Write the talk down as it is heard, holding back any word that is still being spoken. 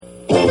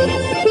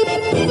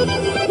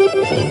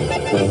Welcome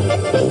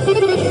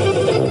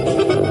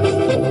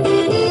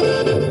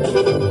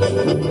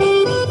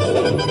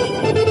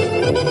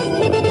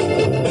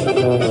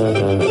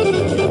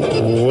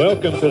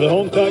to the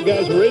Home Talk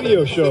Guys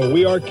radio show.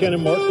 We are Ken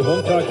and Mark, the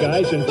Home Talk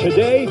Guys, and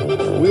today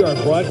we are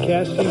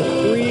broadcasting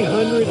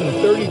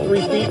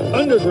 333 feet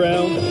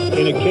underground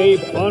in a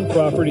cave on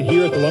property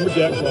here at the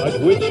Lumberjack Lodge,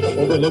 which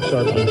overlooks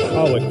our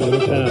bucolic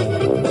little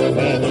town.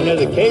 Man, you know,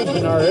 the caves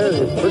in our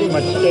area pretty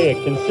much stay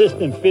a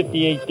consistent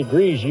 58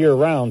 degrees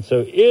year-round,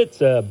 so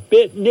it's a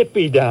bit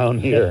nippy down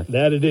here.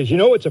 That it is. You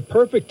know, it's a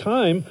perfect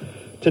time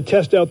to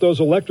test out those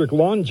electric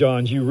lawn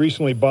johns you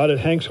recently bought at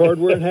Hank's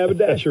Hardware and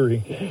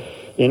Haberdashery.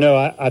 You know,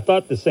 I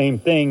thought the same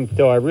thing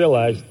till I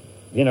realized,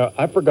 you know,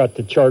 I forgot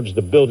to charge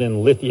the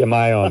built-in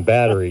lithium-ion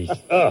batteries.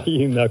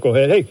 You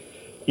knucklehead. Hey,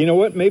 you know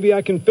what? Maybe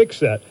I can fix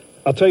that.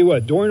 I'll tell you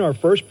what, during our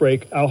first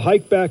break, I'll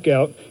hike back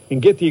out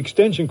and get the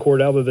extension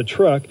cord out of the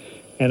truck,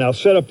 and I'll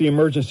set up the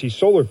emergency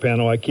solar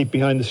panel I keep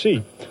behind the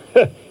seat.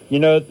 You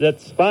know,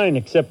 that's fine,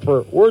 except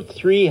for we're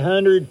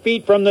 300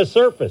 feet from the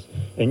surface,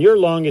 and your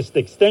longest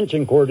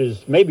extension cord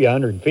is maybe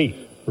 100 feet.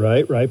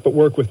 Right, but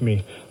work with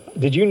me.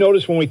 Did you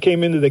notice when we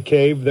came into the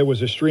cave, there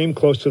was a stream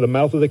close to the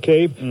mouth of the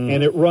cave,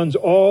 and it runs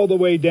all the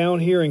way down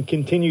here and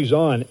continues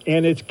on,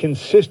 and it's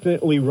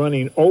consistently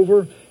running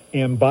over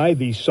and by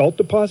these salt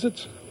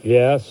deposits?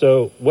 Yeah,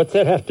 so what's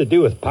that have to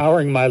do with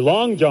powering my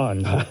long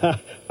johns?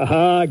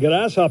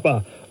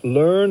 Grasshopper.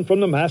 Learn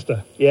from the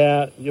master.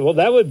 Yeah, well,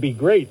 that would be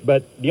great,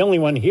 but the only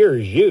one here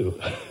is you.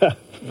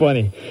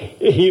 Funny.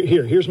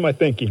 Here's my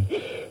thinking.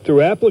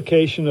 Through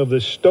application of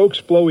the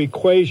Stokes-Flow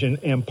equation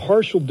and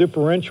partial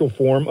differential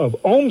form of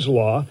Ohm's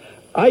law,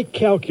 I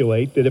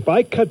calculate that if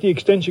I cut the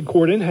extension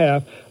cord in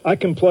half, I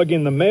can plug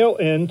in the male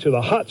end to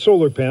the hot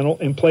solar panel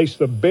and place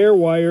the bare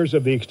wires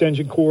of the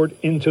extension cord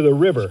into the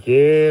river.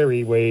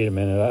 Scary. Wait a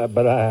minute.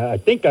 But I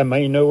think I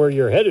may know where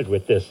you're headed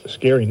with this.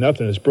 Scary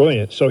nothing. It's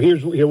brilliant. So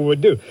here's what we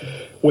do.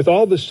 With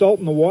all the salt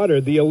in the water,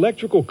 the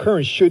electrical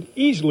current should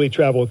easily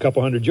travel a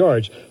couple hundred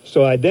yards.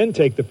 So I then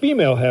take the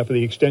female half of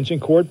the extension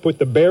cord, put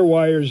the bare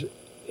wires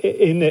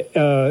in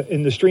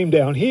the stream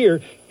down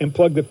here, and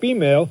plug the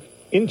female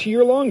into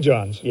your long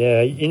johns.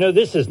 Yeah, you know,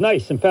 this is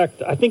nice. In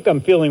fact, I think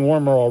I'm feeling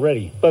warmer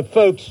already. But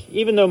folks,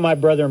 even though my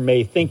brother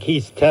may think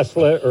he's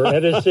Tesla or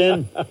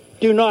Edison,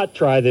 do not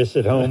try this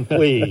at home,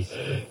 please.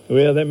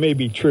 Well, that may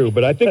be true,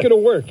 but I think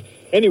it'll work.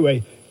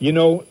 Anyway, you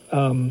know,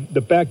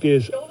 the fact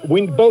is,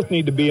 we both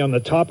need to be on the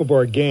top of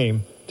our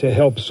game to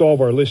help solve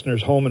our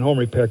listeners' home and home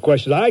repair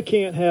questions. I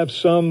can't have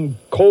some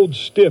cold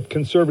stiff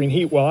conserving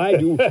heat while I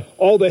do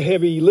all the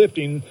heavy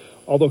lifting.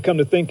 Although, come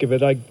to think of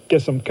it, I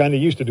guess I'm kind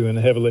of used to doing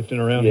the heavy lifting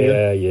around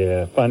here.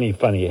 Yeah. Funny.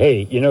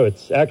 Hey, you know,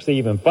 it's actually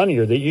even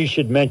funnier that you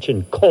should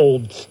mention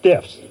cold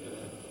stiffs.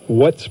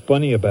 What's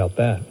funny about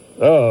that?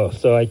 Oh,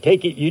 so I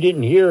take it you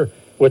didn't hear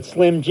what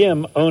Slim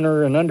Jim,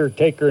 owner and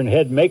undertaker and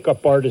head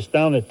makeup artist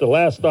down at the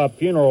Last Stop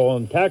Funeral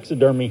and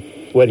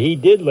Taxidermy, what he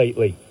did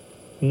lately.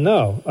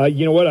 No.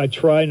 You know what? I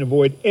try and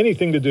avoid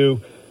anything to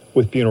do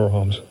with funeral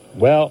homes.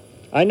 Well,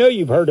 I know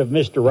you've heard of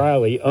Mr.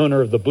 Riley,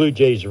 owner of the Blue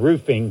Jays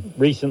Roofing.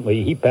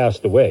 Recently, he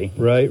passed away.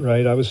 Right.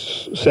 I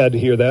was sad to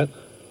hear that.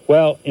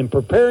 Well, in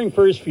preparing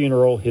for his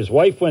funeral, his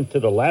wife went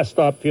to the Last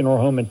Stop Funeral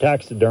Home and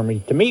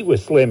Taxidermy to meet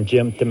with Slim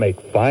Jim to make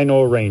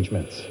final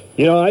arrangements.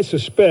 You know, I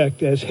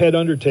suspect, as head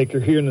undertaker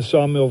here in the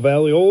Sawmill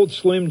Valley, old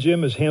Slim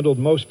Jim has handled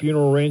most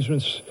funeral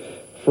arrangements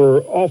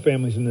for all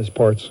families in these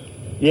parts.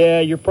 Yeah,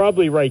 you're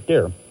probably right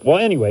there. Well,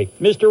 anyway,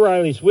 Mr.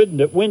 Riley's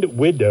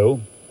widow,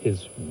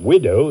 his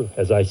widow,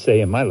 as I say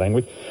in my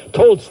language,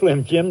 told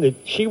Slim Jim that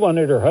she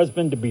wanted her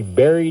husband to be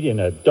buried in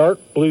a dark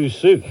blue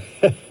suit.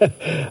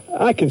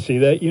 I can see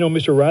that. You know,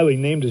 Mr. Riley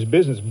named his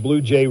business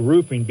Blue Jay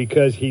Roofing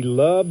because he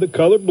loved the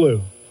color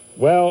blue.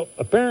 Well,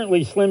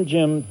 apparently Slim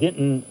Jim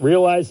didn't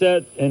realize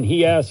that, and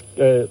he asked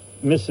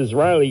Mrs.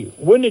 Riley,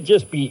 wouldn't it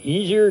just be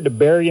easier to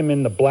bury him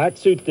in the black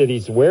suit that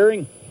he's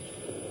wearing?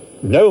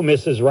 No,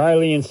 Mrs.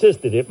 Riley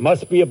insisted. It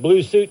must be a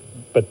blue suit.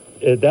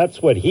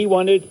 That's what he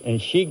wanted,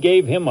 and she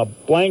gave him a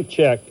blank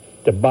check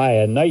to buy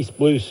a nice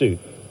blue suit.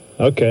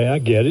 Okay, I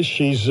get it.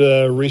 She's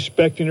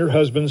respecting her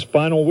husband's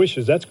final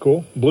wishes. That's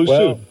cool. Blue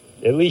suit.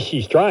 At least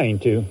she's trying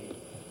to.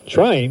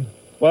 Trying?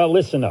 Well,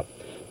 listen up.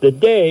 The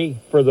day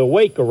for the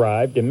wake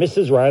arrived, and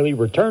Mrs. Riley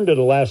returned to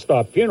the Last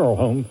Stop Funeral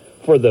Home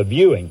for the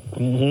viewing.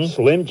 Mm-hmm.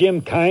 Slim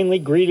Jim kindly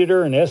greeted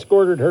her and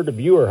escorted her to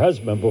view her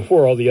husband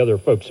before all the other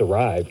folks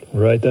arrived.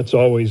 Right, that's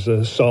always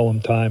a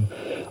solemn time.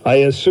 I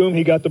assume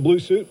he got the blue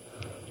suit?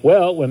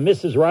 Well, when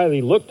Mrs.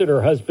 Riley looked at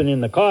her husband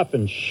in the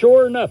coffin,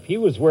 sure enough, he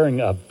was wearing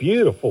a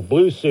beautiful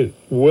blue suit.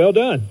 Well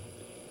done.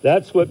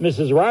 That's what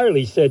Mrs.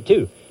 Riley said,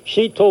 too.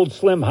 She told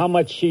Slim how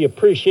much she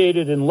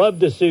appreciated and loved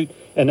the suit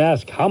and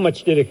asked how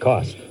much did it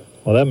cost.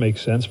 Well, that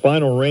makes sense.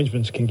 Final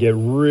arrangements can get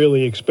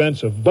really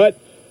expensive, but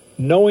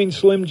knowing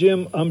Slim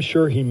Jim, I'm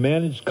sure he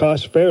managed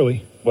costs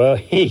fairly. Well,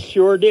 he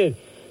sure did.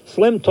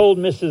 Slim told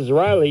Mrs.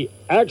 Riley,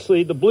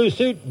 actually, the blue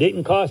suit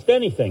didn't cost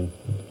anything.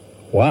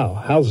 Wow,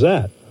 how's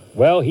that?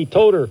 Well, he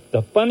told her,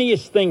 the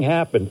funniest thing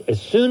happened. As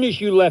soon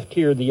as you left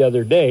here the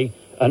other day,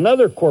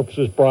 another corpse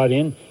was brought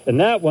in, and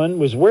that one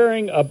was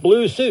wearing a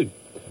blue suit.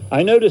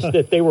 I noticed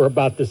that they were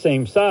about the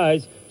same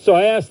size, so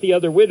I asked the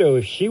other widow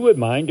if she would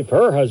mind if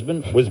her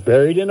husband was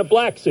buried in a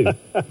black suit.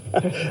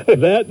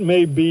 That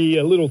may be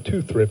a little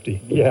too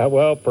thrifty. Yeah,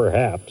 well,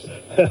 perhaps.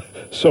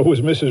 So was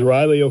Mrs.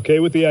 Riley okay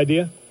with the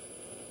idea?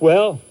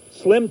 Well,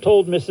 Slim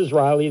told Mrs.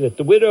 Riley that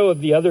the widow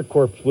of the other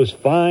corpse was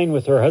fine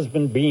with her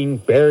husband being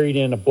buried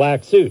in a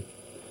black suit.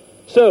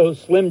 So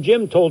Slim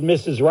Jim told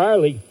Mrs.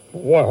 Riley,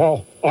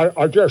 well,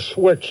 I just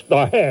switched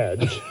the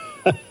heads.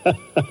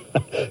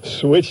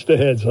 Switched the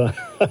heads, huh?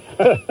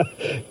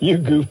 You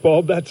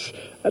goofball,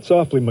 that's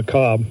awfully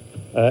macabre.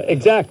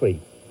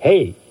 Exactly.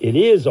 Hey, it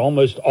is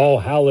almost All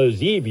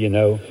Hallows Eve, you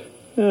know.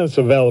 That's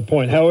a valid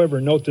point. However,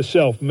 note to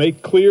self,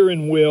 make clear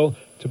in will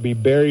to be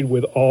buried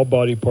with all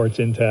body parts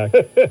intact.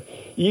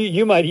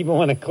 You might even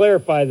want to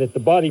clarify that the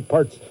body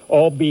parts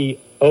all be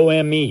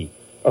OME,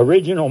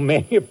 original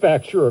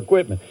manufacturer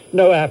equipment,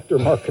 no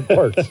aftermarket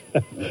parts.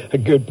 A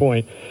good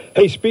point.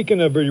 Hey,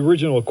 speaking of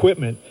original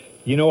equipment,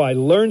 you know, I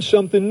learned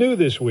something new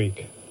this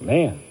week.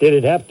 Man, did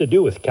it have to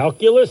do with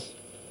calculus?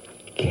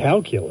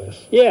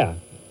 Calculus? Yeah.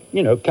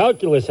 You know,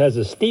 calculus has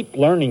a steep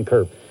learning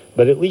curve,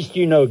 but at least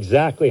you know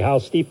exactly how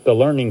steep the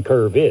learning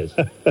curve is.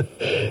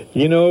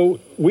 You know,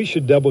 we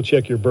should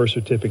double-check your birth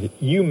certificate.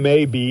 You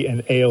may be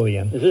an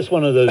alien. Is this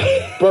one of those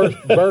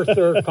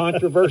birther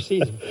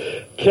controversies?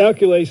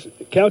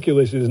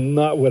 Calculus is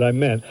not what I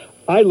meant.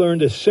 I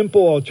learned a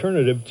simple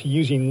alternative to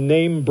using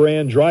name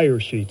brand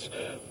dryer sheets.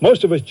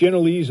 Most of us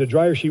generally use a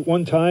dryer sheet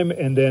one time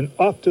and then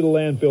off to the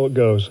landfill it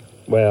goes.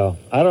 Well,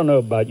 I don't know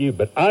about you,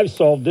 but I've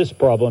solved this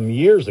problem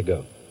years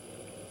ago.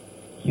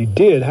 You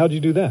did? How'd you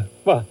do that?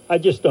 Well, I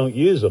just don't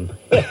use them.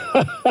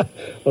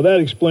 Well, that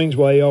explains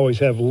why you always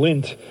have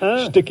lint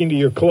sticking to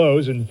your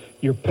clothes and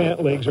your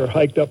pant legs are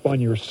hiked up on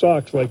your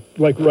socks like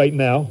right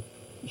now.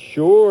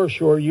 Sure.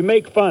 You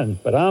make fun,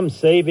 but I'm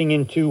saving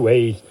in two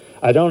ways.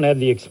 I don't have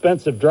the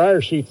expensive dryer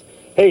sheets.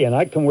 Hey, and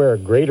I can wear a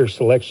greater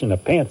selection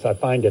of pants I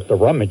find at the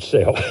rummage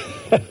sale.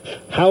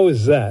 How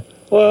is that?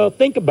 Well,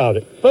 think about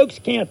it. Folks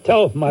can't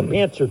tell if my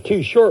pants are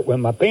too short when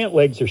my pant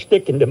legs are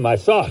sticking to my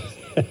socks.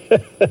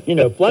 You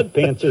know, flood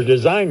pants are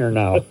designer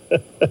now.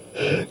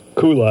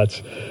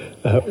 Culottes.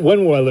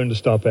 When will I learn to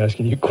stop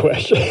asking you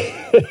questions?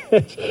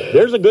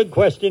 There's a good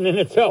question in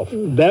itself.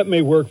 That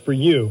may work for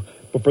you,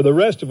 but for the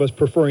rest of us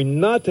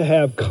preferring not to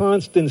have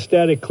constant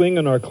static cling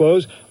on our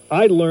clothes,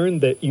 I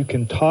learned that you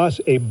can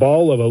toss a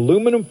ball of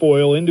aluminum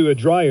foil into a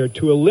dryer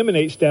to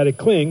eliminate static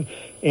cling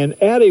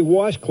and add a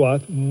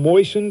washcloth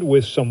moistened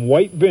with some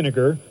white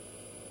vinegar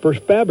for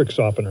fabric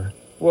softener.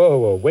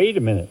 Whoa, wait a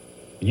minute.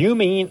 You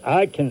mean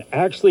I can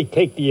actually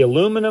take the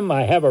aluminum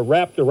I have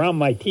wrapped around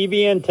my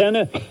TV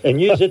antenna and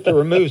use it to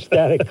remove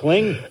static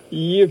cling?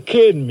 You're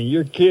kidding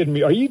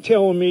me. Are you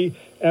telling me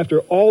after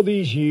all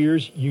these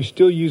years you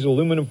still use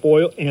aluminum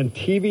foil and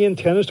TV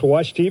antennas to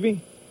watch TV?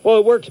 Well,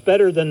 it works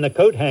better than the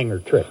coat hanger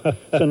trick.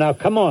 So now,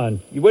 come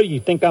on. What do you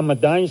think, I'm a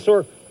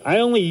dinosaur? I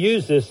only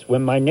use this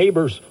when my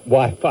neighbor's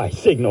Wi-Fi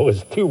signal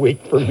is too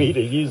weak for me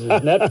to use his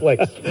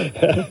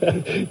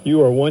Netflix.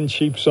 You are one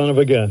cheap son of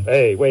a gun.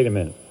 Hey, wait a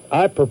minute.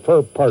 I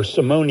prefer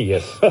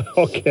parsimonious.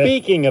 Okay.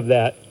 Speaking of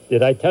that,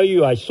 did I tell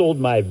you I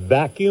sold my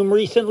vacuum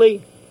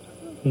recently?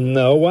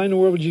 No, why in the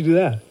world would you do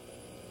that?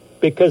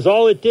 Because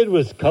all it did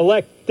was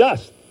collect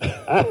dust.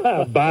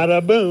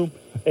 Bada boom.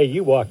 Hey,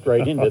 you walked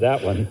right into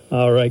that one.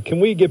 All right,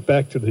 can we get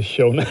back to the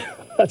show now?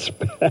 That's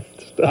bad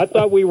stuff. I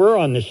thought we were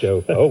on the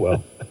show. Oh,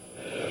 well.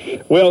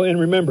 Well, and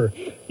remember,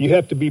 you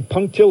have to be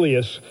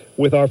punctilious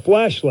with our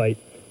flashlight.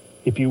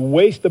 If you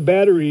waste the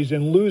batteries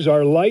and lose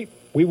our light,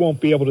 we won't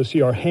be able to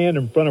see our hand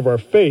in front of our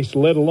face,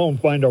 let alone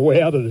find our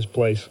way out of this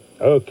place.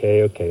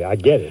 Okay. I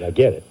get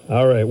it.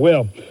 All right,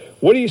 well,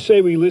 what do you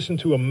say we listen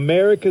to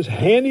America's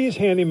handiest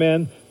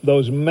handyman,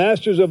 those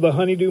masters of the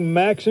honeydew,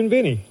 Max and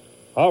Vinny?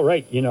 All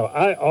right, you know,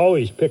 I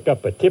always pick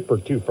up a tip or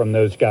two from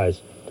those guys.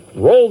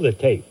 Roll the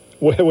tape.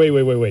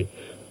 Wait.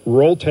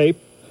 Roll tape?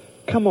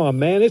 Come on,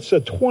 man, it's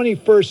the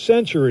 21st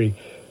century.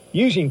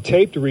 Using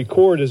tape to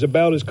record is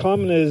about as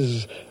common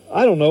as,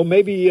 I don't know,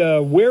 maybe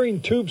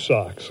wearing tube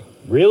socks.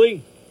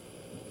 Really?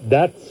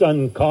 That's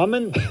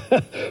uncommon?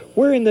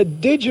 We're in the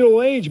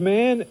digital age,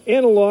 man.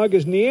 Analog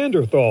is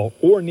Neanderthal,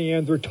 or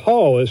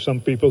Neanderthal, as some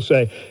people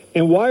say.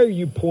 And why are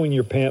you pulling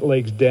your pant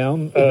legs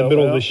down in the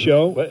middle of the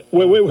show?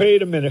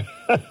 Wait a minute.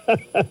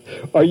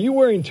 Are you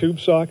wearing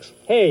tube socks?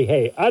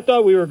 Hey, I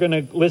thought we were going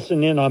to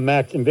listen in on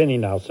Max and Vinny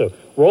now, so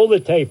roll the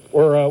tape,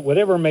 or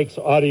whatever makes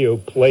audio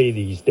play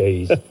these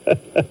days.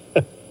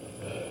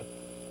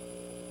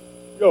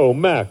 Yo,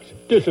 Max,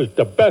 this is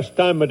the best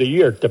time of the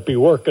year to be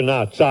working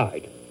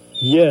outside.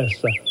 Yes,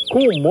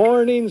 cool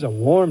mornings,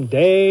 warm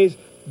days,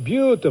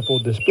 beautiful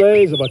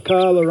displays of a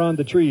color on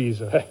the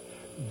trees.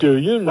 Do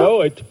you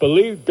know it's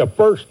believed the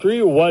first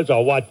tree was a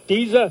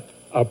Watiza,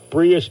 a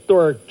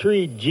prehistoric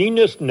tree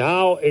genus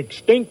now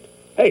extinct?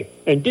 Hey,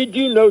 and did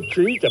you know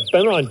trees have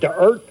been on the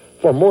earth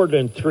for more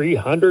than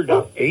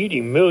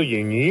 380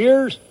 million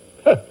years?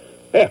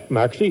 Heck,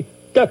 Maxie,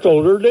 that's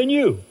older than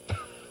you.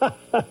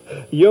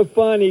 You're a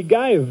funny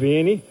guy,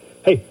 Vinny.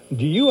 Hey,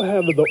 do you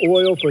have the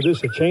oil for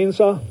this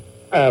chainsaw?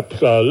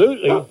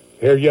 Absolutely.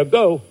 Here you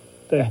go.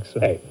 Thanks.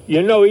 Hey,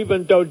 you know,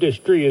 even though this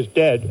tree is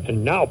dead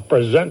and now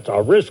presents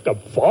a risk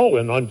of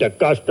falling on the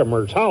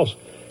customer's house,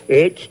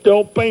 it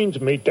still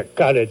pains me to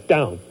cut it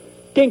down.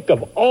 Think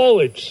of all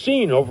it's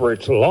seen over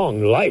its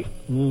long life.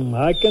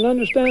 I can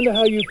understand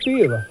how you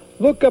feel.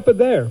 Look up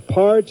there,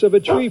 parts of a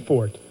tree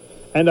fort.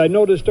 And I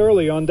noticed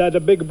early on that a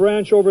big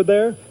branch over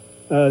there,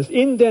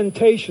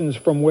 indentations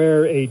from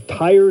where a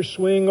tire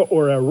swing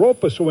or a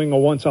rope swing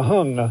once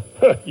hung.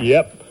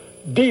 Yep,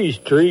 these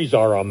trees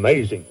are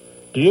amazing.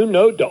 Do you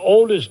know the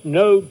oldest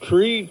known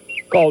tree,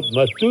 called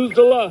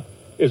Methuselah,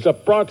 is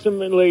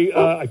approximately,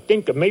 I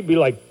think, maybe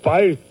like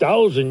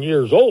 5,000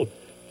 years old?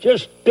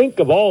 Just think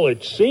of all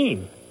it's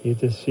seen.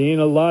 It has seen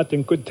a lot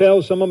and could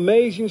tell some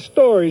amazing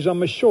stories,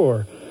 I'm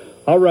sure.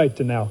 All right,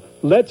 now,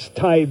 let's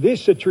tie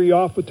this tree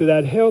off to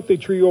that healthy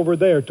tree over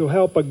there to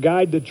help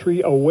guide the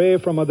tree away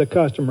from the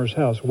customer's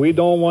house. We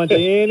don't want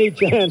any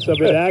chance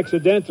of it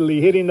accidentally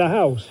hitting the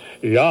house.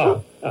 Yeah,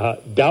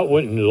 they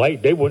wouldn't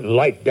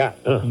like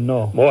that.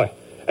 No. Boy,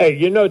 hey,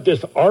 you know,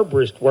 this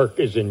arborist work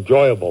is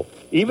enjoyable,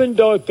 even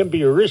though it can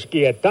be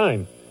risky at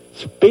times.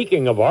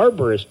 Speaking of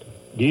arborist,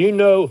 do you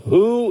know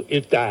who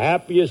is the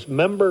happiest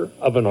member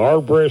of an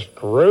arborist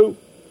crew?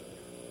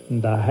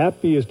 The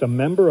happiest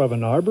member of an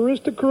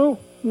arborist crew?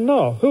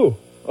 No, who?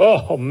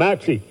 Oh,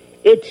 Maxie,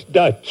 it's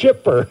the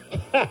chipper.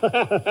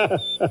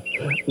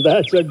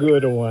 That's a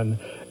good one.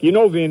 You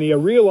know, Vinny,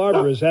 real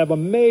arborists have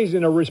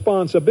amazing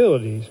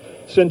responsibilities.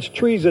 Since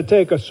trees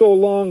take so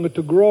long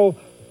to grow,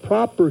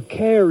 proper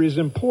care is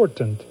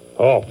important.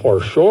 Oh,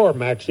 for sure,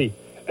 Maxie.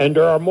 And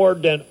there are more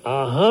than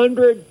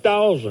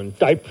 100,000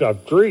 types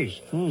of trees.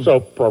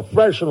 So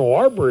professional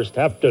arborists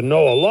have to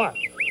know a lot.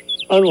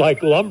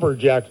 Unlike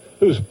lumberjacks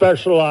who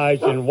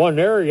specialize in one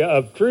area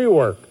of tree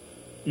work,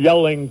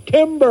 yelling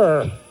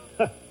timber.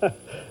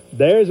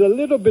 There's a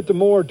little bit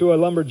more to a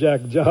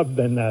lumberjack job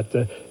than that.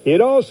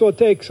 It also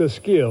takes a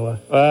skill.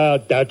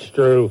 That's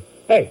true.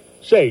 Hey,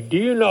 say, do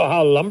you know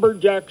how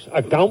lumberjacks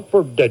account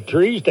for the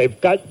trees they've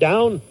cut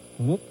down?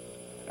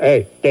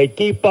 Hey, they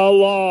keep a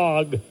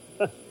log.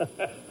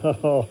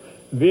 Oh,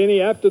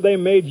 Vinny, after they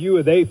made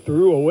you, they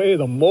threw away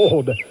the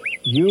mold.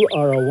 You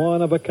are a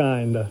one of a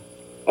kind.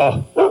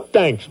 Oh,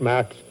 thanks,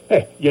 Max.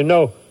 Hey, you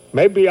know,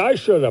 maybe I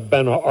should have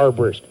been an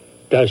arborist.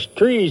 Those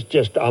trees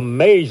just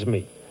amaze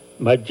me.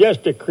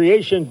 Majestic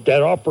creations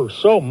that offer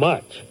so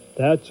much.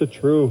 That's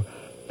true.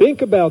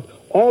 Think about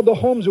all the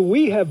homes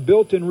we have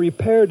built and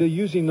repaired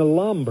using the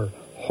lumber.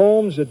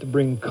 Homes that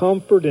bring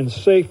comfort and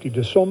safety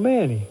to so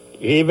many.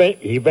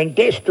 Even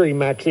this tree,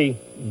 Maxie,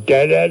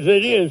 dead as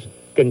it is,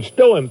 can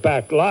still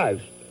impact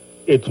lives.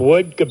 Its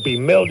wood could be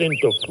milled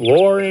into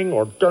flooring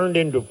or turned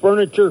into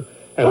furniture,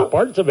 and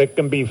parts of it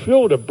can be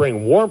fuel to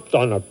bring warmth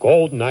on a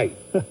cold night.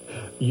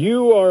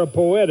 You are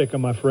poetic,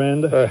 my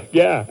friend.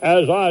 Yeah,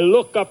 as I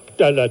look up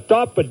to the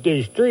top of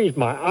these trees,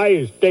 my eye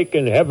is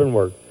taken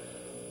heavenward.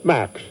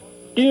 Max,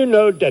 do you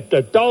know that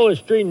the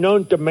tallest tree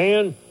known to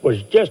man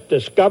was just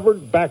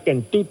discovered back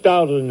in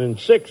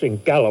 2006 in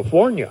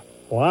California?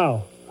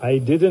 Wow, I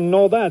didn't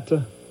know that.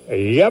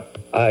 Yep,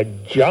 a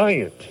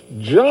giant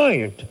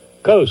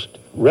coast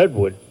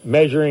redwood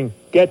measuring,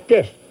 get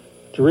this,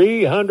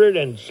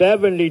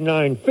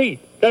 379 feet.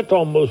 That's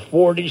almost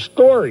 40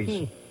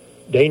 stories.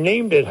 They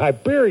named it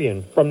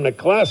Hyperion from the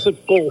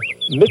classical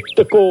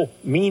mythical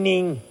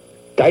meaning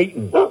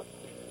Titan.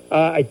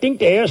 I think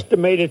they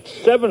estimate it's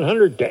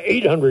 700 to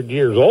 800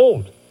 years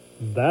old.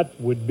 That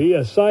would be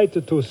a sight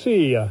to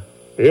see.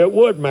 It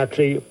would,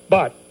 Maxie,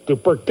 but to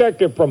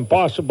protect it from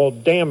possible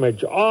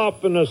damage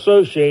often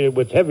associated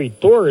with heavy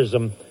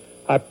tourism,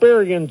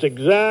 Hyperion's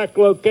exact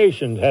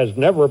location has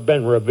never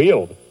been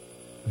revealed.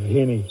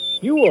 Vinny,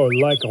 you are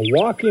like a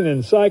walking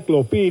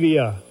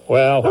encyclopedia.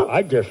 Well,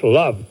 I just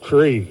love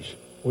trees.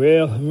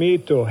 Well, me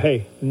too.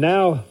 Hey,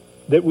 now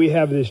that we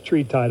have this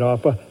tree tied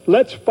off,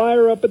 let's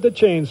fire up at the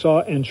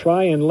chainsaw and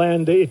try and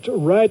land it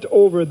right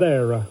over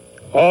there.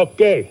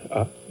 Okay,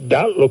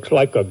 that looks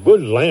like a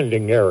good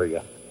landing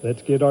area.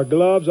 Let's get our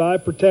gloves, eye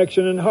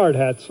protection, and hard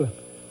hats.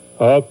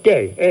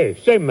 Okay, hey,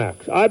 say,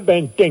 Max, I've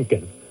been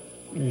thinking.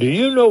 Do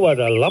you know what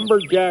a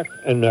lumberjack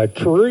and a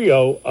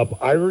trio of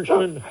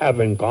Irishmen have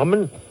in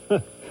common?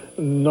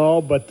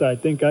 No, but I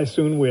think I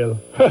soon will.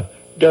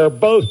 They're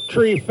both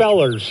tree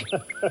fellers.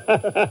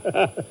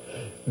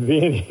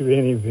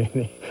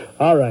 Vinny.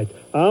 All right,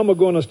 I'm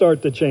going to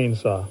start the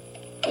chainsaw.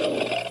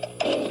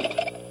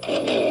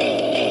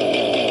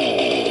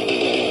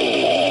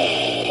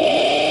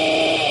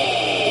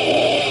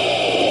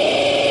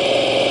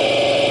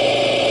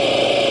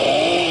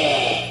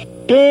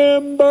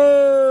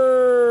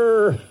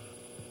 Timber!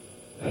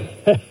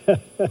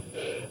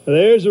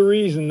 There's a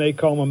reason they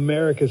call them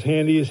America's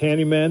handiest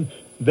handyman.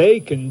 They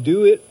can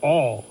do it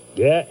all.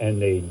 Yeah,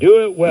 and they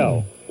do it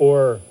well.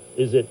 Or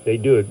is it they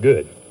do it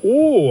good?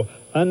 Oh,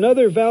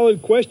 another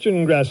valid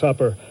question,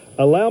 Grasshopper.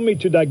 allow me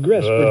to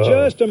digress for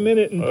just a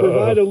minute and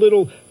provide a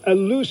little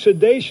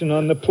elucidation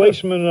on the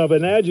placement of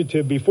an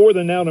adjective before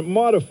the noun it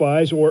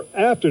modifies or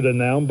after the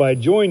noun by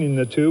joining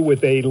the two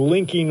with a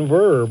linking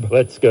verb.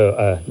 Let's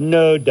go.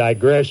 No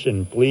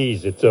digression,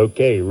 please. It's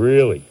okay,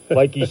 really.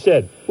 Like you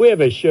said, we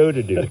have a show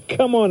to do.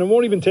 Come on, it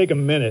won't even take a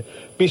minute.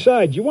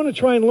 Besides, you want to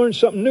try and learn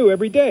something new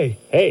every day.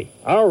 Hey,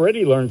 I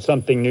already learned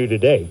something new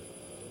today.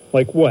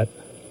 Like what?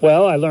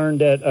 Well, I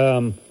learned that,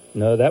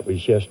 no, that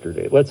was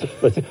yesterday.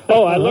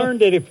 I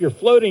learned that if you're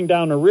floating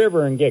down a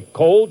river and get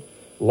cold,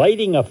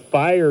 lighting a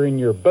fire in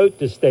your boat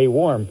to stay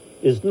warm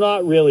is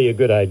not really a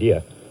good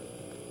idea.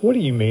 What do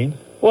you mean?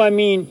 Well, I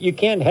mean, you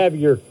can't have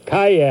your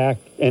kayak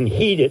and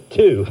heat it,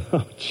 too.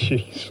 Oh,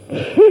 jeez.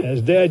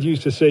 As Dad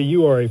used to say,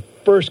 you are a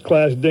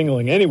first-class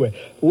dingling. Anyway,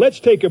 let's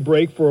take a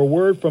break for a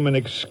word from an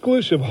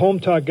exclusive Home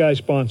Talk Guy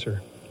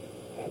sponsor.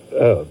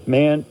 Oh,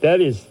 man,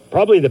 that is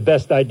probably the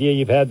best idea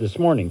you've had this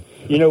morning.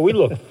 You know, we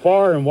look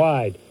far and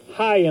wide,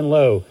 high and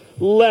low,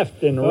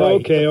 left and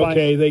right.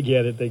 Okay, they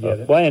get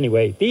it. Well,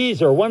 anyway,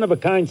 these are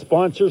one-of-a-kind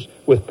sponsors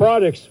with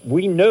products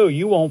we know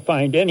you won't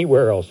find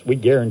anywhere else. We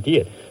guarantee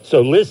it.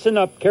 So listen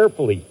up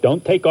carefully.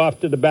 Don't take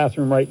off to the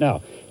bathroom right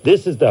now.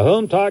 This is the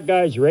Home Talk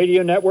Guys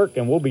Radio Network,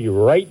 and we'll be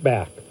right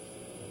back.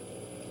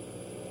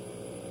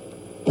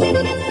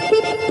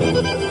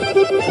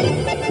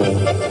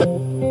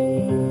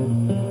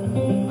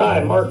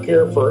 Hi, Mark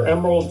here for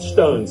Emerald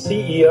Stone,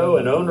 CEO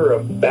and owner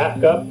of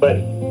Backup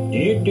Buddy. Do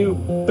you do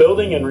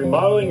building and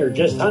remodeling or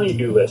just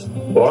honey-do list?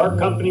 Well, our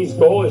company's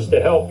goal is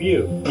to help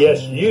you,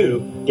 yes,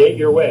 you, get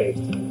your way.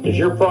 Does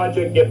your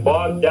project get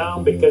bogged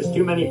down because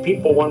too many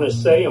people want to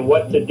say and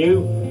what to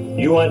do?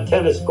 You want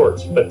tennis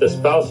courts, but the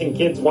spouse and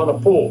kids want a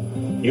pool.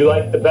 You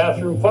like the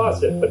bathroom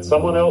faucet, but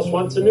someone else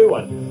wants a new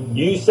one.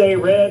 You say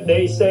red,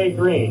 they say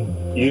green.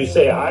 You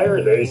say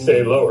higher, they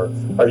say lower.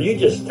 Are you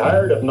just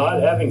tired of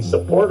not having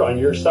support on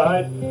your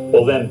side?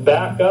 Well, then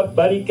Backup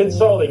Buddy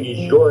Consulting is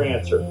your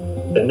answer.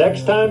 The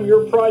next time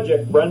your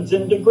project runs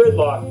into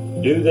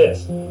gridlock, do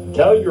this.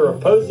 Tell your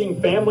opposing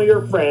family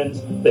or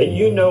friends that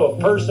you know a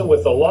person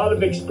with a lot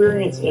of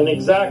experience in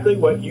exactly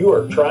what you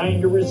are trying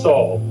to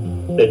resolve,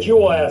 that you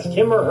will ask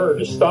him or her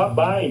to stop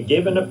by and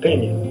give an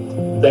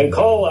opinion. Then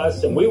call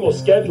us and we will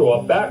schedule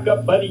a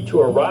Backup Buddy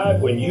to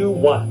arrive when you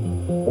want.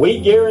 We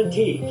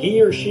guarantee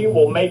he or she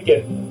will make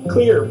it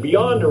clear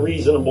beyond a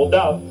reasonable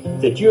doubt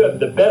that you have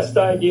the best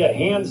idea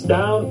hands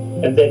down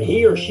and that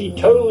he or she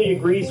totally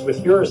agrees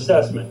with your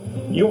assessment.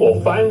 You will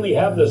finally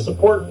have the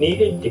support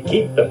needed to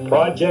keep the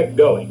project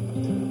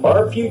going.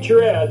 Our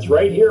future ads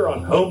right here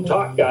on Home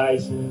Talk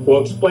Guys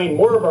will explain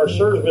more of our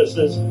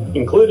services,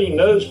 including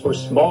those for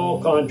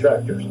small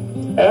contractors.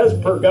 As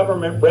per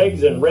government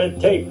regs and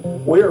red tape,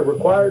 we are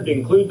required to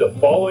include the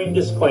following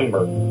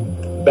disclaimer.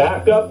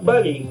 Backup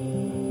Buddy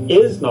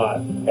is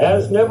not,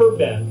 has never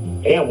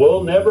been, and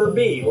will never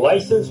be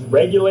licensed,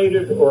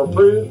 regulated, or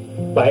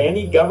approved by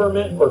any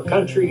government or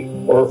country,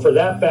 or for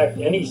that fact,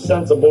 any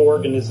sensible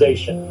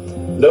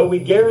organization. Though we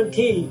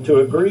guarantee to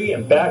agree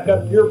and back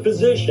up your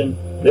position,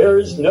 there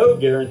is no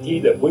guarantee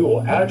that we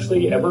will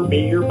actually ever be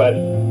your buddy.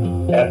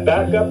 At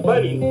Backup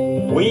Buddy,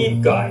 we've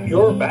got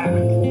your back.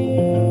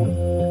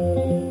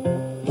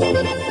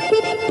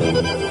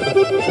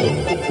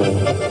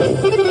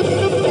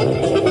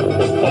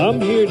 I'm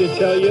here to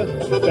tell you,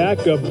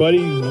 Backup Buddy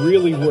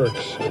really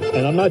works.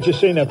 And I'm not just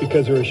saying that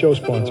because they're a show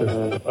sponsor.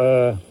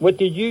 What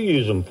did you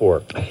use them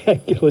for?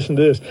 Listen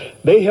to this.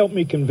 They helped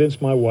me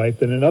convince my wife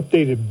that an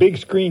updated big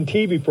screen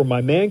TV for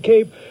my man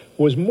cave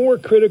was more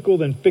critical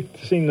than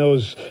fixing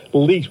those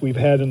leaks we've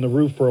had in the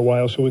roof for a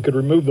while so we could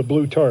remove the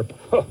blue tarp.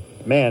 Oh,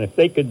 man, if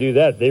they could do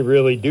that, they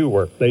really do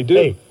work. They do.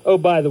 Hey, oh,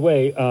 by the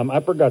way, I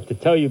forgot to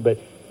tell you, but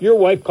your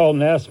wife called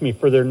and asked me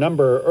for their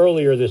number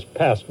earlier this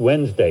past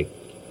Wednesday.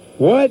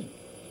 What?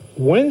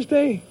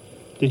 Wednesday?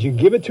 Did you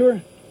give it to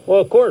her?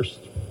 Well, of course.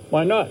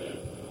 Why not?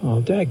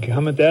 Oh,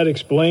 dadgummit, that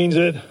explains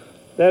it.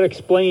 That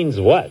explains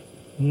what?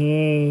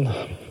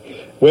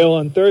 Well,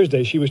 on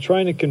Thursday, she was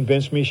trying to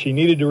convince me she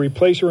needed to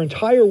replace her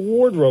entire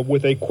wardrobe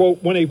with a,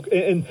 quote,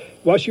 and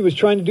while she was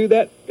trying to do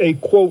that, a,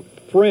 quote,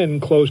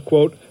 friend, close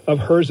quote, of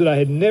hers that I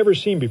had never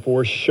seen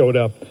before showed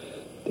up.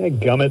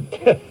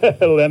 Dadgummit.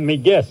 Let me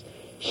guess.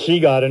 She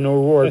got a new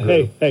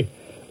wardrobe. Hey,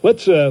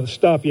 let's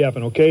stop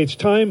yapping, okay? It's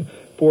time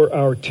for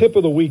our Tip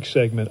of the Week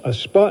segment, a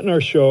spot in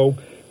our show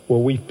where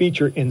we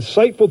feature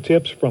insightful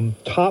tips from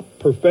top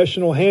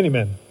professional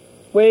handymen.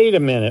 Wait a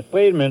minute.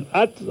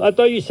 I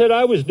thought you said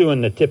I was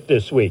doing the tip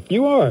this week.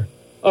 You are.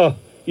 Oh,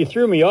 you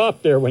threw me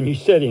off there when you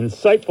said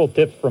insightful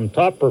tips from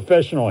top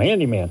professional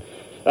handyman.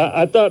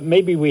 I thought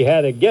maybe we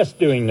had a guest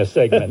doing the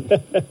segment.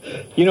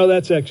 You know,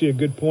 that's actually a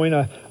good point.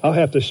 I'll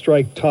have to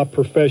strike top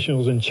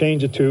professionals and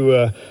change it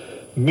to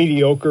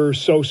mediocre,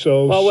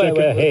 so-so. Well, wait,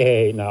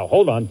 hey, now,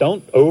 hold on.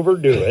 Don't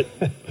overdo it.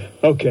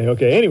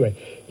 Okay. Anyway,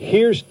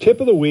 here's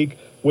Tip of the Week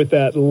with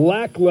that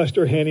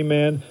lackluster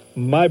handyman,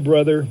 my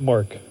brother,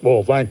 Mark.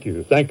 Well, thank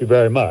you. Thank you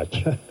very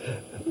much.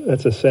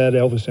 That's a sad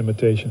Elvis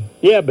imitation.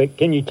 Yeah, but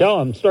can you tell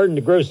I'm starting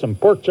to grow some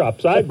pork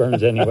chop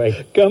sideburns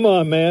anyway? Come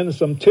on, man.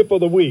 Some Tip of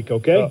the Week,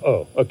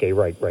 okay? Okay,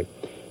 right.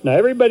 Now,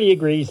 everybody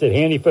agrees that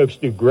handy folks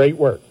do great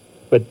work,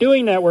 but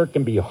doing that work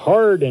can be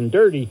hard and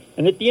dirty,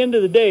 and at the end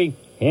of the day,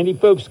 handy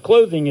folks'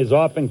 clothing is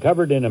often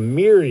covered in a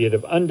myriad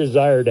of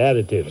undesired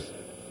additives.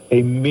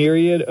 A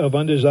myriad of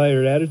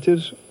undesired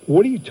additives?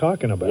 What are you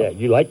talking about? Yeah,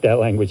 you like that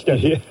language, don't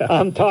you? Yeah.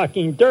 I'm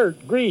talking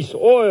dirt, grease,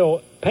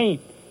 oil,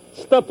 paint,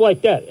 stuff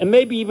like that. And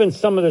maybe even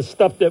some of the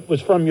stuff that was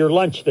from your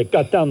lunch that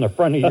got down the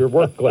front of your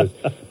work clothes.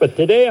 But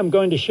today I'm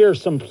going to share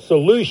some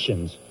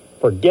solutions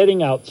for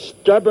getting out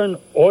stubborn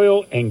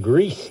oil and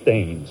grease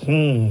stains.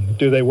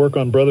 Do they work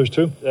on brothers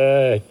too?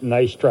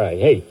 Nice try.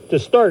 Hey, to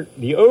start,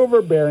 the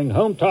overbearing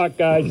Home Talk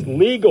Guys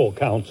legal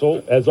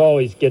counsel, as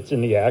always, gets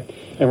in the act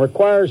and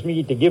requires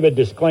me to give a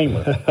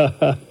disclaimer.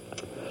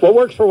 What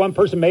works for one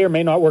person may or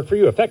may not work for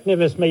you.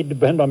 Effectiveness may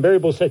depend on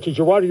variables such as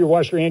your water, your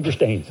washer, and your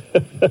stains.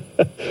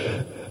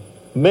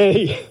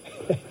 May.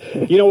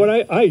 You know what?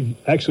 I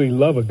actually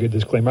love a good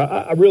disclaimer.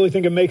 I really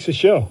think it makes a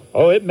show.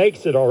 Oh, it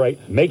makes it all right.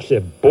 Makes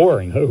it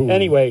boring. Oh.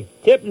 Anyway,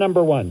 tip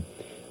number 1.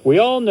 We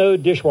all know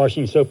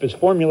dishwashing soap is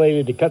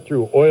formulated to cut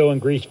through oil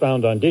and grease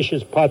found on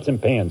dishes, pots,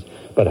 and pans.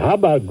 But how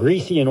about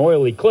greasy and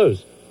oily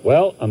clothes?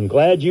 Well, I'm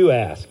glad you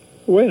asked.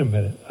 Wait a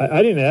minute.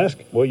 I didn't ask.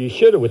 Well, you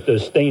should have with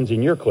those stains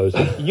in your clothes.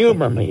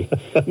 Humor me.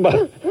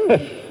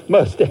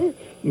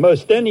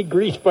 Most any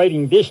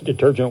grease-fighting dish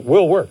detergent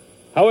will work.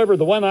 However,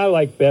 the one I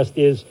like best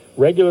is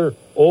regular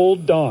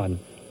Old Dawn,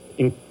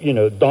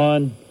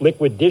 Dawn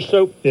liquid dish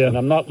soap. Yeah. And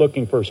I'm not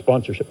looking for a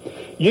sponsorship.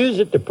 Use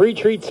it to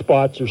pre-treat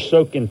spots or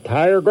soak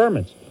entire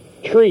garments.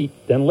 Treat,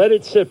 then let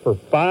it sit for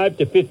 5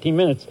 to 15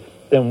 minutes,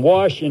 then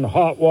wash in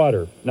hot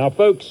water. Now,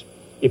 folks,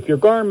 if your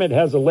garment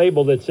has a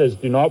label that says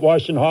do not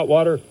wash in hot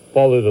water,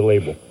 follow the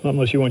label. Not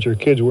unless you want your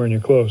kids wearing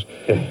your clothes.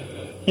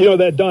 You know,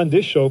 that Dawn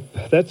dish soap,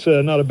 that's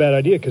not a bad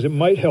idea because it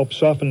might help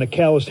soften the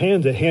calloused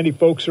hands that handy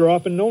folks are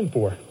often known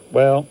for.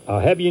 Well, I'll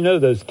have you know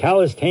those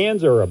calloused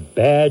hands are a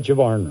badge of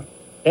honor.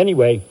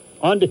 Anyway,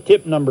 on to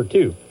tip number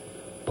 2.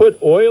 Put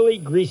oily,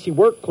 greasy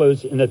work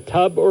clothes in a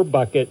tub or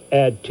bucket,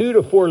 add 2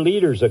 to 4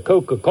 liters of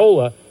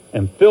Coca-Cola,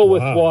 and fill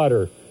with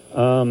water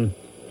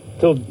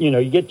till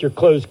you get your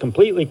clothes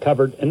completely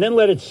covered, and then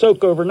let it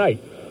soak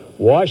overnight.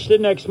 Wash the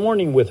next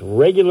morning with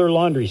regular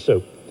laundry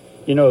soap.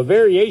 A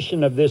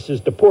variation of this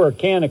is to pour a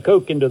can of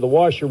Coke into the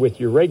washer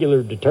with your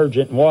regular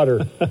detergent and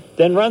water,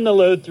 then run the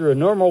load through a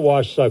normal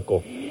wash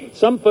cycle.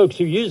 Some folks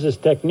who use this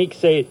technique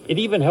say it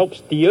even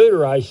helps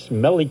deodorize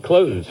smelly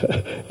clothes.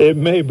 It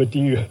may, but do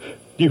you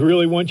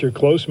really want your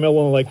clothes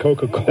smelling like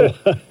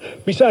Coca-Cola?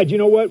 Besides, you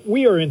know what?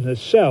 We are in the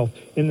South.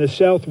 In the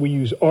South, we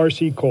use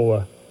RC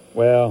Cola.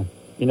 Well,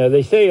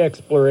 they say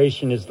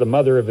exploration is the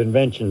mother of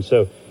invention,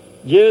 so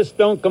just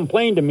don't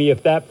complain to me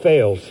if that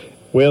fails.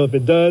 Well, if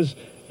it does,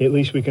 at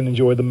least we can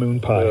enjoy the moon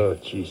pie. Oh,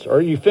 jeez.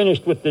 Are you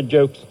finished with the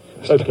jokes?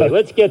 Okay,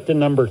 let's get to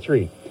number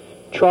 3.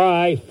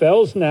 Try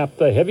Fells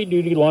Naphtha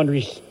heavy-duty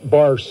laundry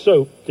bar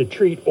soap to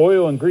treat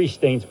oil and grease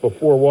stains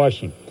before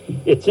washing.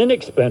 It's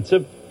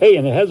inexpensive,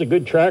 and it has a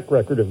good track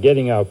record of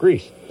getting out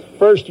grease.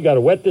 First, you got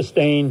to wet the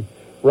stain,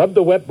 rub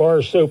the wet bar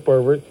of soap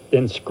over it,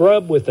 then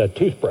scrub with a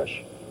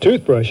toothbrush.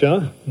 Toothbrush,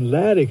 huh?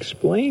 That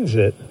explains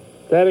it.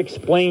 That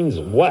explains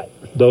what?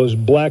 Those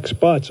black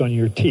spots on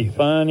your teeth.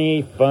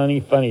 Funny.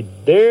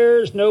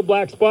 There's no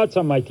black spots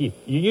on my teeth.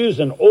 You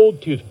use an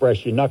old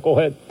toothbrush, you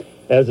knucklehead.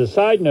 As a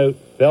side note,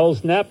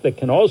 Fells Naphtha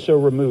can also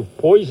remove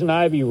poison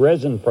ivy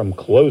resin from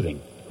clothing.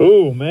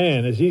 Oh,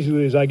 man, as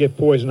easily as I get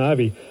poison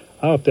ivy,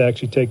 I'll have to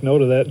actually take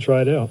note of that and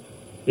try it out.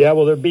 Yeah,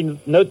 well, there'd be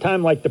no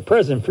time like the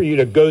present for you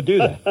to go do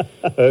that.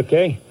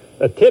 Okay?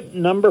 Tip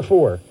number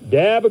 4,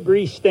 dab a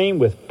grease stain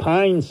with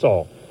pine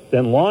sol,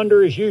 then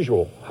launder as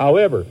usual.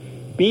 However,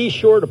 be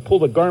sure to pull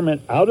the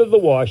garment out of the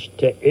wash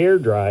to air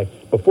dry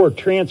before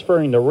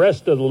transferring the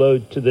rest of the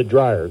load to the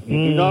dryer.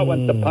 You do not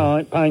want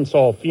the pine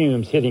sol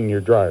fumes hitting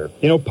your dryer.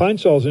 Pine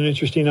sol is an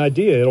interesting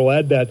idea. It'll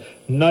add that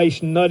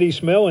nice, nutty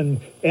smell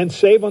and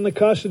save on the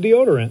cost of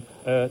deodorant.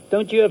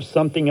 Don't you have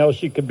something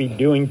else you could be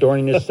doing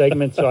during this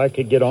segment so I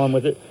could get on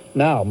with it?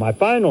 Now, my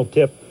final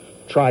tip,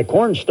 try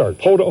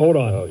cornstarch. Hold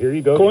on. Oh, here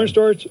you go.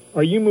 Cornstarch?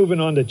 Are you moving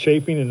on to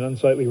chafing and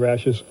unsightly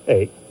rashes?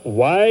 Hey,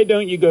 why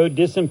don't you go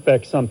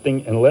disinfect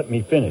something and let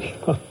me finish?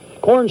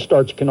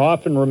 Cornstarch can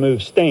often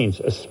remove stains,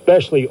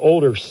 especially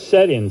older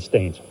set-in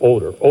stains.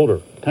 Older,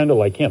 kind of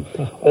like him.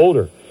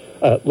 Older.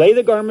 Lay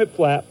the garment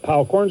flat,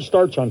 pile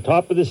cornstarch on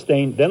top of the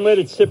stain, then let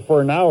it sit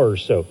for an hour or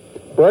so.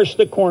 Brush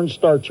the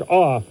cornstarch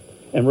off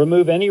and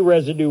remove any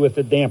residue with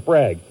a damp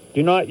rag.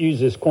 Do not use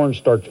this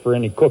cornstarch for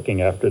any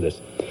cooking after this.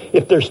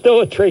 If there's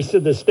still a trace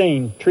of the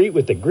stain, treat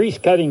with the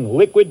grease-cutting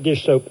liquid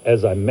dish soap,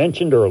 as I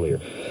mentioned earlier.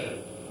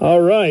 All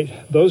right,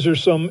 those are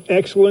some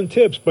excellent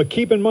tips, but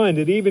keep in mind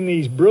that even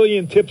these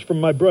brilliant tips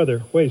from my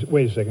brother, wait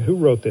a second, who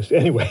wrote this?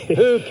 Anyway.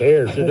 Who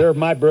cares? They're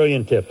my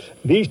brilliant tips.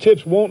 These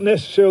tips won't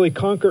necessarily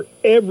conquer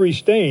every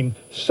stain.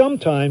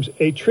 Sometimes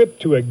a trip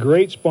to a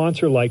great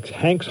sponsor like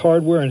Hank's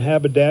Hardware and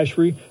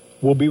Haberdashery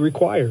will be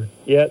required.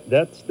 Yeah,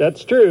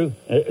 that's true,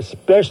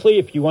 especially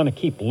if you want to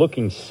keep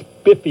looking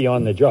spiffy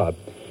on the job.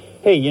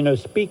 Hey,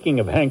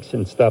 speaking of Hanks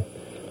and stuff,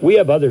 we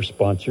have other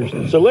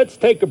sponsors, so let's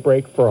take a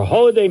break for a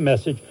holiday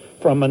message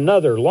from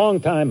another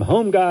longtime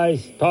Home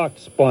Guys Talk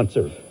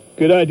sponsor.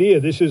 Good idea.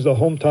 This is the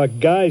Home Talk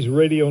Guys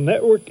Radio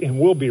Network, and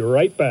we'll be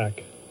right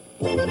back.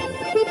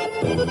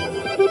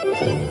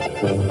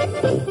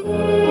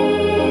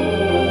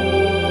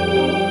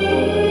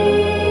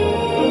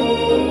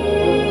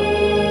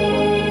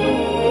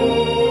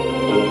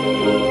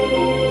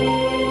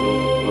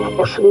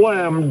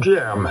 Slim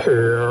Jim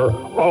here,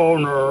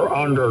 owner,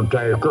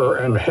 undertaker,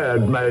 and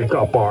head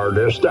makeup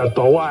artist at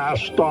the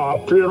Last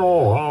Stop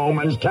Funeral Home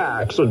and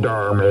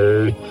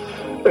Taxidermy.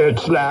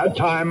 It's that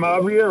time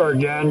of year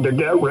again to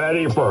get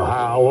ready for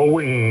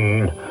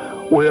Halloween.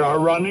 We are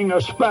running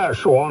a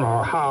special on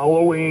our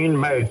Halloween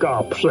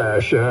makeup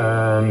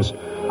sessions.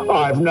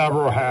 I've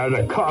never had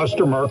a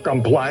customer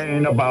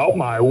complain about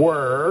my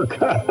work.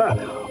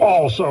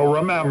 Also,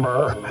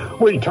 remember,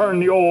 we turn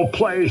the old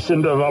place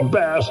into the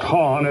best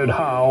haunted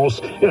house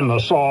in the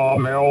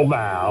Sawmill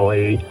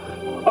Valley.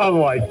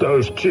 Unlike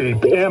those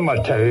cheap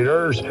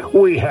imitators,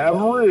 we have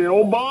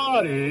real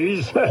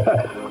bodies.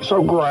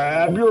 So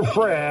grab your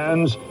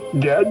friends,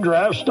 get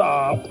dressed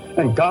up,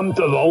 and come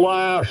to the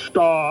Last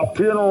Stop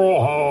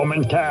Funeral Home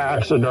and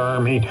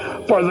Taxidermy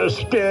for the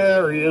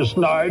scariest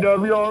night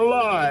of your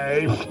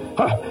life.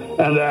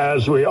 And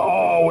as we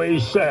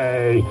always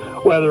say,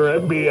 whether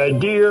it be a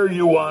deer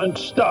you want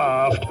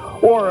stuffed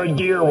or a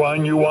dear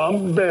one you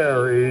want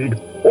buried,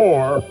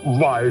 or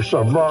vice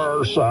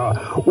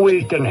versa,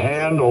 we can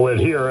handle it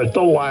here at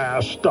the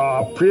Last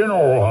Stop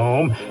Funeral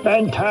Home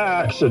and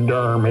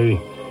Taxidermy.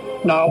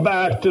 Now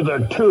back to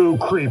the two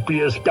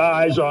creepiest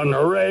guys on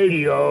the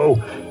radio,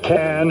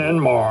 Ken and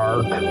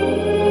Mark.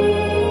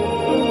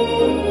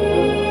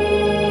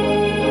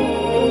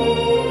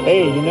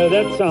 Hey,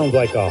 that sounds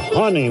like a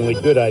hauntingly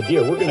good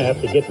idea. We're going to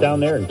have to get down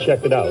there and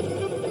check it out.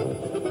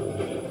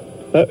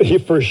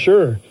 For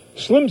sure.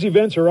 Slim's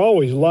events are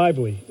always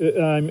lively.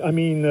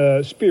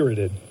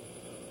 Spirited.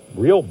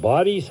 Real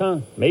bodies, huh?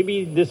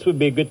 Maybe this would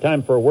be a good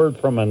time for a word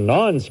from a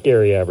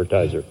non-scary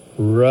advertiser.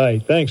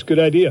 Right. Thanks. Good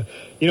idea.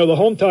 The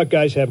Home Talk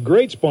guys have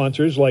great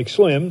sponsors like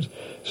Slim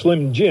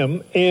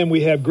Jim, and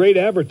we have great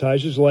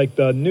advertisers like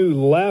the new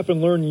Laugh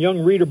and Learn Young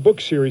Reader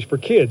book series for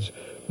kids.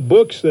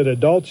 Books that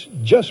adults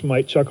just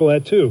might chuckle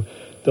at, too.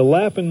 The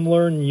Laugh and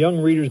Learn Young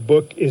Readers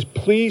book is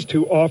pleased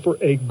to offer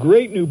a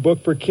great new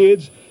book for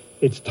kids.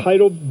 It's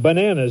titled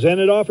Bananas, and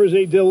it offers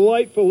a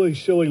delightfully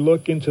silly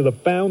look into the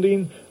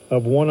founding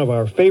of one of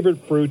our favorite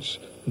fruits,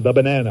 the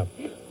banana.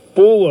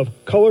 Full of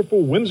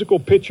colorful, whimsical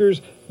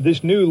pictures,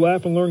 this new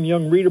Laugh and Learn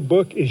Young Reader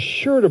book is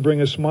sure to bring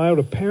a smile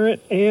to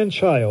parent and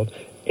child,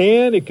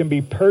 and it can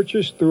be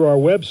purchased through our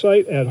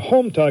website at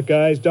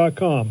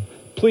hometalkguys.com.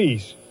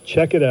 Please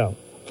check it out.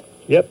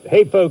 Yep.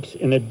 Hey, folks,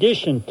 in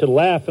addition to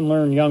Laugh and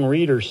Learn Young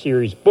Reader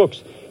series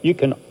books, you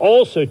can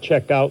also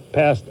check out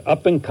past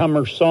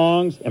up-and-comer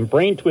songs and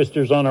brain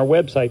twisters on our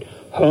website,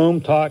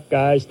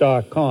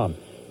 hometalkguys.com.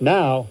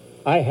 Now,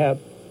 I have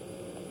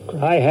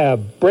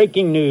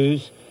breaking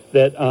news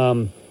that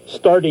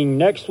starting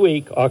next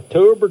week,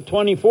 October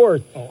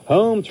 24th,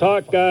 Home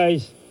Talk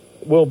Guys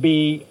will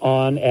be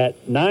on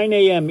at 9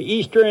 a.m.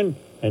 Eastern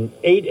and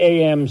 8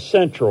 a.m.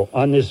 Central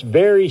on this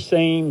very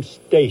same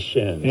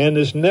station. And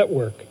this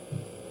network.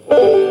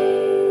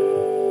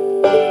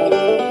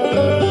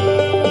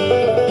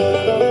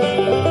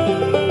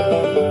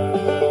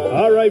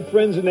 All right,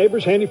 friends and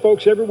neighbors, handy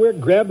folks everywhere,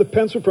 grab the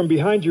pencil from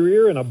behind your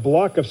ear and a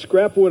block of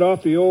scrap wood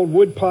off the old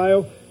wood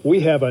pile.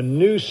 We have a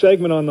new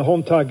segment on the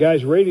Home Talk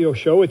Guys radio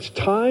show. It's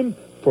time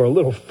for a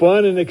little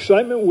fun and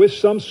excitement with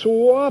some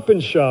swap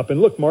and shop.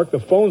 And look, Mark, the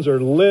phones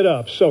are lit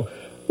up. So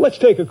let's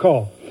take a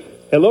call.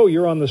 Hello,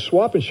 you're on the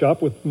swap and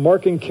shop with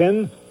Mark and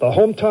Ken, the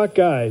Home Talk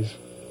Guys.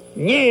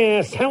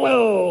 Yes,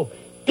 hello.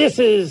 This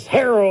is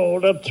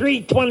Harold of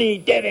 320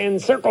 Dead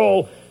End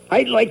Circle.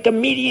 I'd like a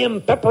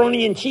medium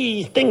pepperoni and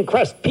cheese thin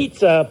crust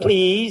pizza,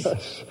 please.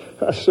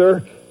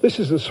 Sir, this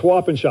is the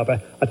swap and shop. I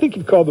think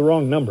you've called the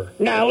wrong number.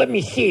 Now, let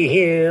me see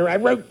here. I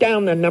wrote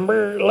down the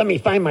number. Let me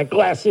find my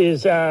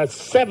glasses.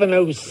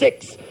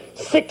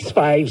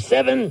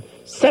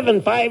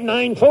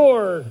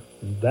 706-657-7594.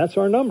 That's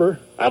our number.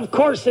 Of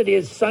course it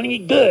is, Sonny.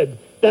 Good.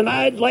 Then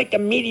I'd like a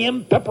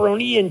medium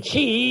pepperoni and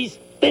cheese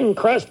thin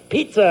crust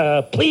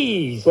pizza,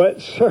 please.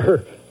 But,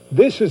 sir,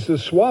 this is the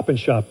swap and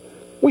shop.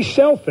 We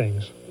sell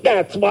things.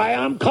 That's why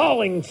I'm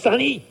calling,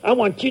 Sonny. I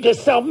want you to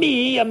sell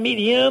me a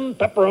medium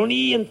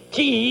pepperoni and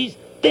cheese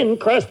thin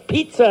crust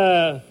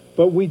pizza.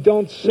 But we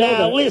don't sell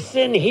Now, that.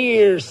 listen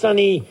here,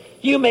 Sonny.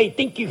 You may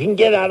think you can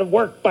get out of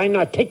work by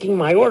not taking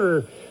my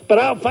order, but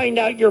I'll find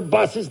out your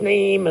boss's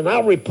name and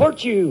I'll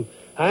report you.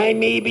 I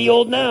may be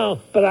old now,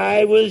 but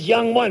I was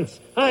young once.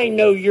 I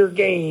know your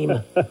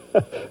game.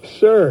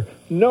 Sir,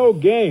 no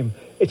game.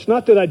 It's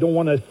not that I don't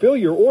want to fill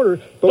your order,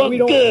 but Well, we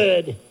don't...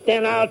 good.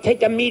 Then I'll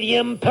take a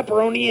medium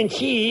pepperoni and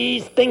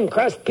cheese thin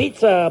crust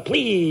pizza,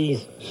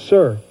 please.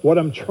 Sir, what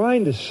I'm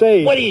trying to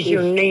say... What is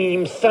your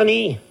name,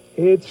 Sonny?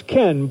 It's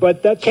Ken,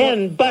 but that's...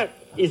 Ken Butt.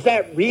 Is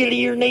that really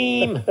your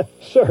name?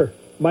 Sir,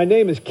 my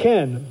name is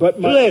Ken, but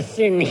my...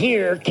 Listen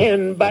here,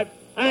 Ken Butt.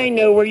 I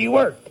know where you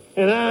work.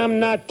 and I'm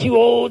not too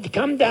old to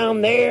come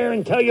down there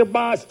and tell your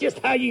boss just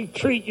how you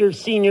treat your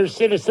senior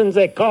citizens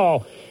that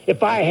call.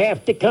 If I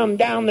have to come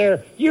down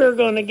there, you're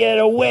going to get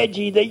a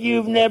wedgie that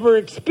you've never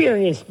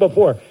experienced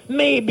before.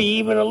 Maybe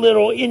even a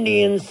little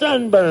Indian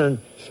sunburn.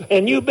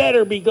 And you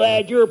better be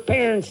glad your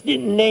parents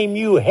didn't name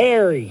you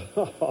Harry.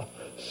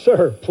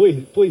 Sir,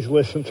 please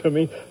listen to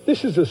me.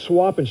 This is a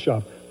swapping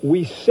shop.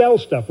 We sell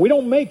stuff. We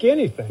don't make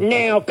anything.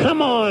 Now,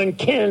 come on,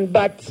 Ken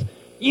Butts.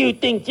 You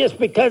think just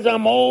because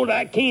I'm old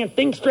I can't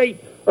think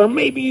straight? Or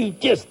maybe you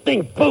just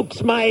think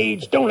folks my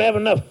age don't have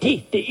enough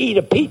teeth to eat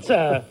a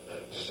pizza.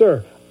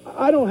 Sir,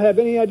 I don't have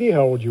any idea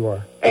how old you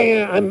are.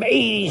 And I'm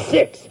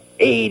 86.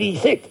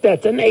 86,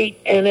 that's an 8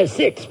 and a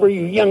 6 for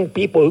you young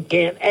people who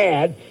can't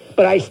add.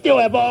 But I still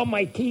have all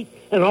my teeth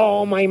and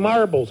all my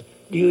marbles.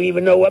 Do you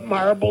even know what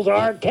marbles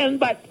are, Ken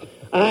Butt?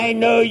 I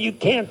know you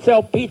can't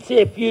sell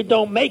pizza if you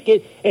don't make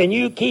it, and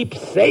you keep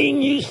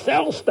saying you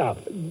sell stuff.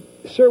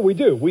 Sir, we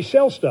do. We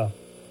sell stuff.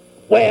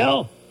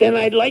 Well, then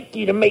I'd like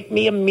you to make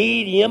me a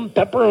medium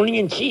pepperoni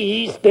and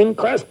cheese thin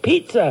crust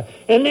pizza,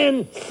 and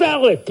then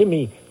sell it to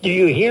me. Do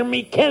you hear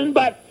me, Ken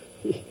Butt?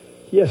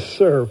 Yes,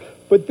 sir.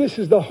 But this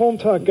is the Home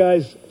Talk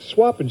Guys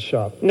swapping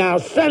shop. Now,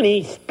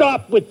 Sonny,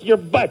 stop with your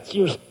butts.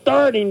 You're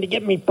starting to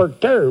get me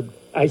perturbed.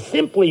 I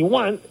simply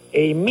want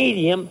a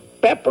medium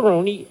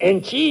pepperoni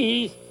and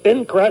cheese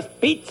thin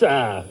crust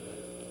pizza.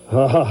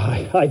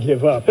 I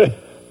give up.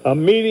 A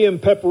medium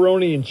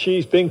pepperoni and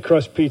cheese thin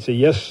crust pizza.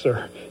 Yes,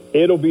 sir.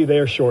 It'll be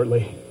there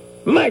shortly.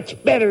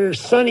 Much better,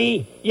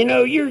 Sonny. You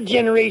know, your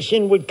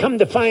generation would come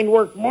to find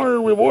work more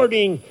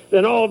rewarding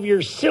than all of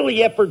your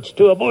silly efforts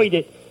to avoid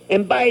it.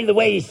 And by the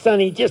way,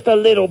 Sonny, just a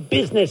little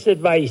business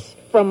advice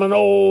from an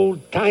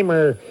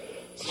old-timer.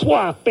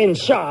 Swap and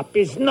Shop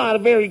is not a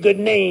very good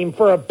name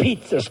for a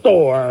pizza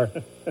store.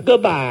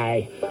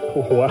 Goodbye.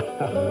 Wow.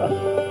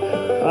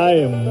 I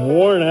am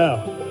worn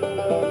out.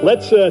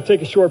 Let's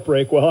take a short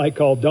break while I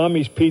call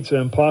Dommy's Pizza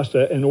and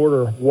Pasta and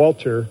order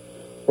Walter,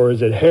 or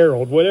is it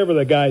Harold, whatever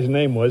the guy's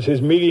name was,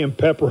 his medium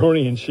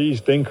pepperoni and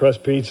cheese thin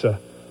crust pizza.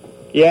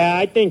 Yeah,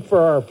 I think for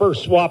our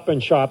first swap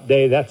and shop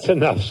day, that's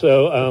enough.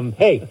 So,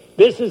 hey,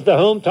 this is the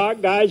Home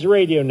Talk Guys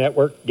Radio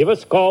Network. Give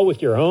us a call with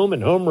your home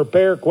and home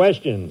repair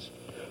questions.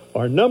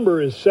 Our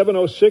number is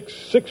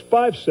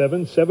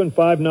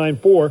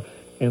 706-657-7594.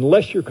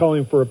 Unless you're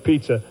calling for a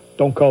pizza,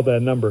 don't call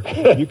that number.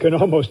 You can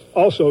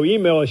also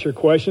email us your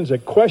questions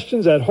at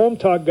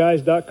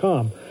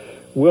questions@hometalkguys.com.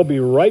 We'll be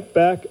right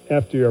back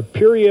after your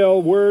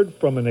Puriel word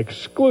from an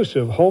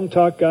exclusive Home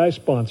Talk Guys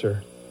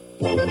sponsor.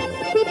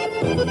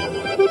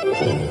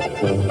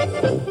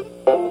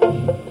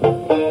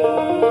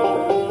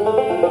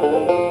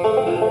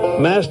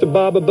 Master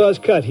Barber Buzz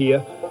Cut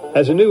here.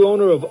 As a new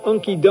owner of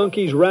Unky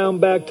Dunky's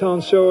Roundback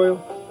Tonsorial,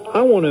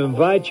 I want to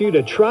invite you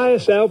to try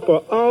us out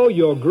for all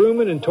your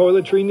grooming and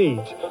toiletry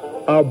needs.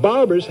 Our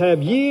barbers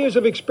have years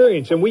of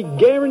experience, and we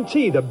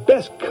guarantee the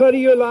best cut of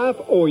your life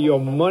or your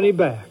money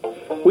back.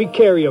 We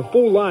carry a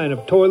full line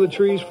of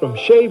toiletries from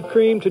shave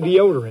cream to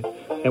deodorant,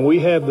 and we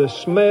have the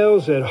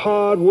smells that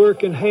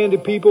hard-working, handy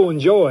people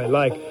enjoy,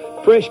 like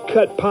fresh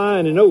cut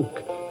pine and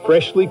oak,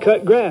 freshly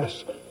cut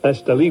grass,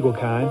 that's the legal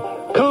kind,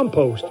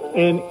 compost,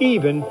 and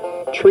even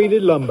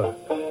treated lumber.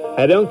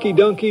 At Unky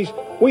Dunky's,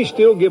 we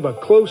still give a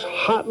close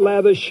hot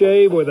lather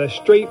shave with a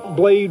straight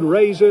blade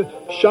razor,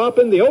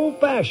 sharpened the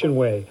old-fashioned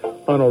way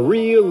on a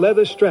real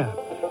leather strap,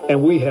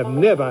 and we have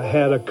never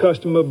had a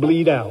customer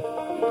bleed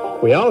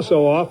out. We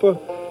also offer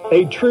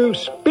a true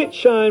spit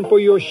shine for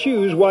your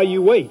shoes while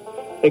you wait,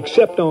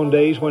 except on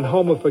days when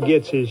Homer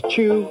forgets his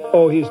chew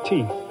or his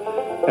teeth.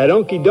 At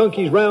Unky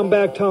Dunky's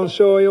Roundback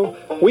Tonsorial,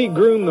 we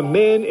groom the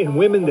men and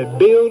women that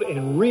build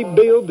and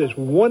rebuild this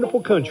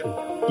wonderful country.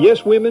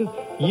 Yes, women,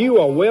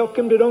 you are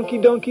welcomed at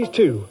Unky Dunky's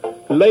too.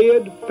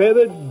 Layered,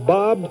 feathered,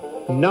 bobbed,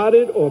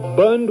 knotted, or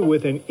bunned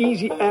with an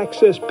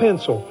easy-access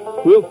pencil.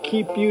 We'll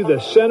keep you the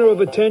center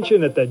of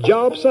attention at the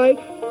job site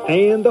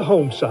and the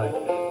home site.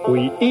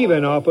 We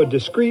even offer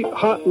discreet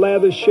hot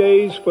lather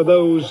shaves for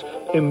those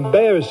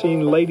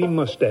embarrassing lady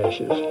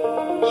mustaches.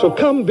 So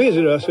come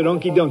visit us at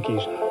Unky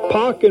Dunky's.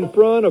 Park in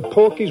front of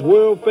Porky's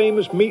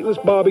world-famous meatless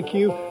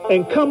barbecue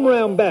and come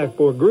round back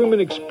for a grooming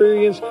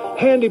experience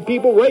handy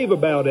people rave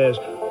about as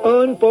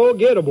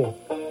unforgettable.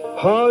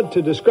 Hard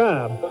to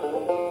describe.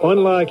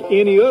 Unlike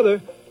any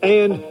other,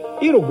 and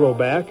it'll grow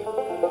back.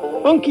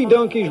 Unky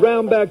Dunky's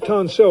Roundback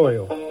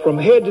Tonsorial. From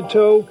head to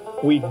toe,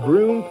 we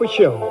groom for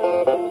show.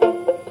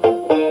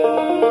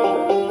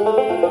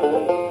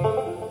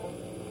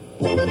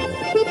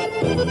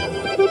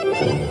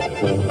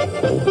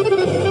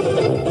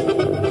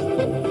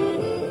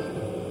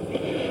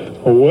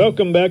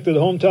 Welcome back to the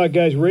Home Talk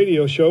Guys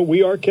radio show.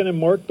 We are Ken and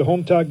Mark, the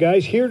Home Talk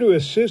Guys, here to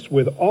assist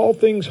with all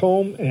things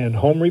home and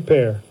home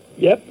repair.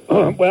 Yep.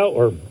 Well,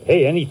 or,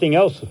 hey, anything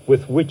else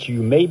with which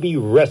you may be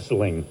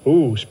wrestling.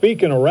 Ooh,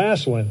 speaking of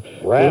wrestling.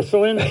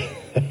 Wrestling?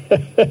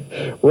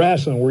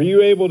 Wrestling. Were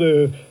you able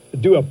to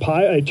do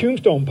a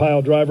tombstone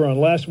pile driver on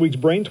last week's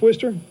Brain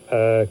Twister?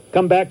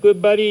 Come back,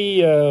 good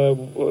buddy.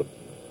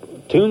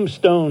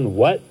 Tombstone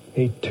what?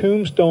 A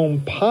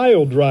tombstone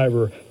pile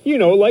driver. You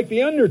know, like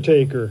The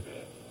Undertaker.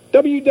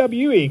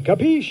 WWE,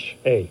 capiche?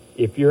 Hey,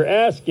 if you're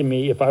asking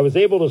me if I was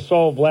able to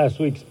solve last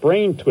week's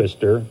brain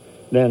twister,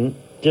 then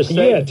just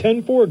say Yeah, it.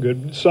 10-4,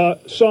 good.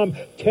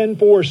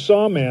 10-4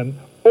 Sawman.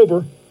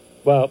 Over.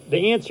 Well,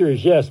 the answer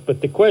is yes,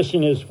 but the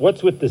question is,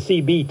 what's with the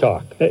CB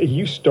talk? Hey,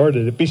 you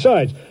started it.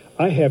 Besides,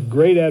 I have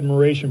great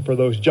admiration for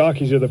those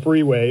jockeys of the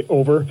freeway.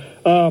 Over.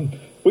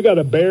 We got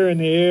a bear in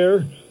the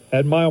air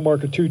at mile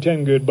marker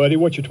 210, good buddy.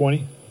 What's your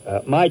 20?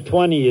 My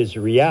 20 is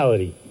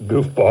reality,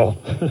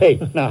 goofball.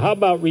 Hey, now how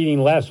about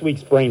reading last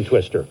week's brain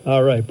twister?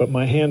 All right, but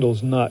my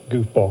handle's not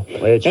goofball.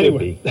 Well, it should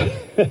Anyway.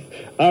 be.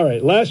 All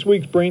right, last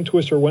week's brain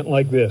twister went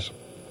like this.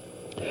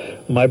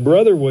 My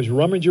brother was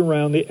rummaging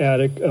around the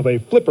attic of a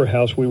flipper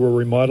house we were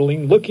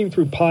remodeling, looking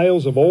through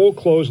piles of old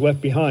clothes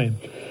left behind.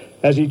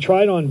 As he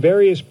tried on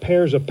various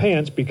pairs of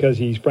pants, because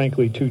he's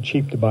frankly too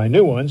cheap to buy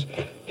new ones,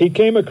 he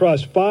came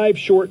across 5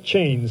 short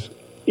chains,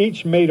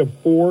 each made of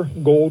 4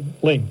 gold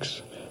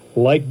links.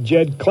 Like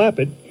Jed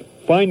Clappett,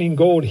 finding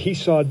gold, he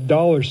saw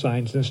dollar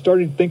signs and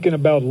started thinking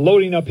about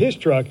loading up his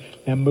truck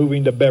and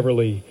moving to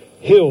Beverly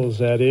Hills,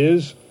 that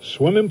is.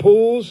 Swimming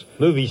pools,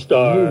 Movie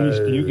stars.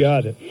 movies, you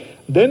got it.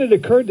 Then it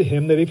occurred to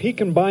him that if he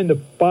combined the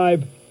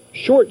 5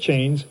 short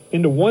chains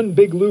into one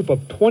big loop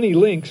of 20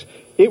 links,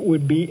 it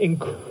would be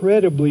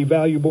incredibly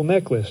valuable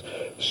necklace.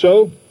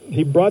 So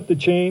he brought the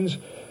chains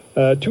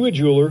to a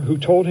jeweler who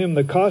told him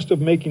the cost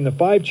of making the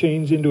 5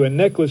 chains into a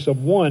necklace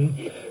of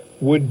 1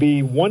 would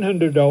be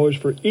 $100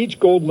 for each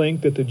gold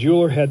link that the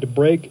jeweler had to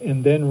break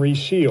and then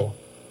reseal.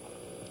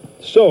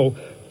 So,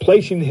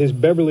 placing his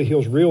Beverly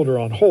Hills realtor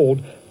on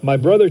hold, my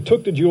brother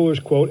took the jeweler's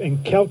quote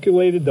and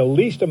calculated the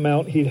least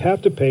amount he'd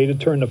have to pay to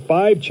turn the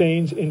 5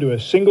 chains into a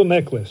single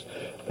necklace.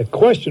 The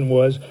question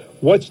was,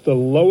 what's the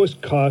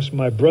lowest cost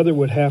my brother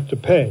would have to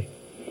pay?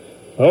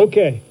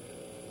 Okay,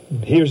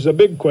 here's the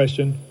big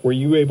question. Were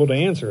you able to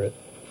answer it?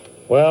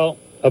 Well,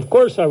 of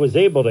course I was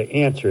able to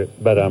answer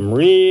it, but I'm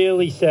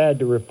really sad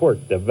to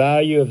report the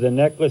value of the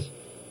necklace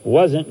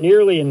wasn't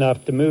nearly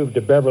enough to move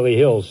to Beverly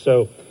Hills.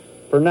 So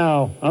for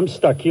now, I'm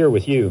stuck here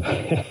with you.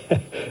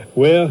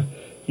 Well,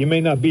 you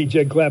may not be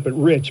Jed Clappett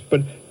rich,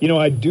 but, you know,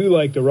 I do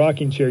like the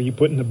rocking chair you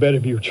put in the bed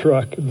of your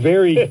truck.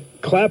 Very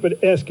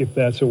Clappett-esque, if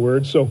that's a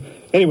word. So,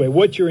 anyway,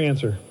 what's your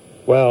answer?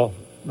 Well,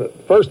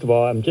 first of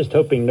all, I'm just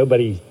hoping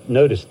nobody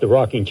noticed the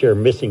rocking chair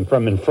missing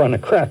from in front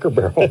of Cracker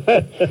Barrel.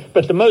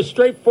 But the most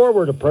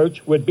straightforward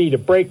approach would be to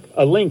break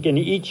a link in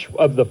each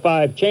of the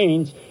 5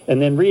 chains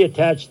and then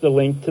reattach the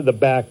link to the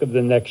back of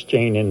the next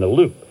chain in the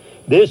loop.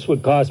 This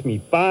would cost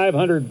me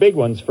 500 big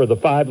ones for the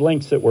 5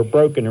 links that were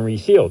broken and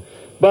resealed.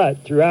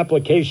 But through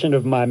application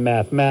of my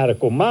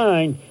mathematical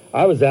mind,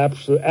 I was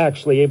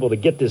actually able to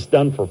get this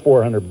done for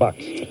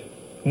 $400.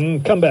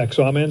 Come back,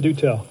 Sawman. Do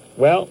tell.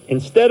 Well,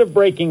 instead of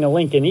breaking a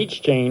link in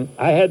each chain,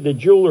 I had the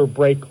jeweler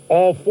break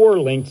all 4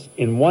 links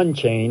in one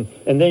chain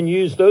and then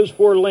use those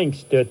 4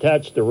 links to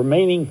attach the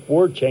remaining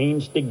 4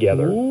 chains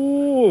together.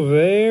 Ooh,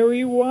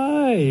 very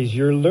wise.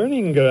 You're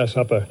learning,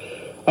 Grasshopper.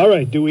 All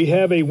right, do we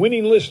have a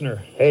winning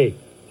listener? Hey,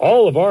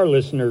 all of our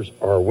listeners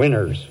are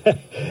winners.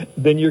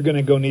 Then you're going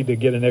to go need to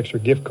get an extra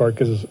gift card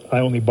because I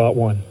only bought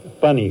one.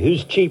 Funny,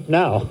 who's cheap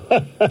now?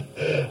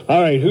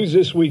 All right, who's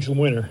this week's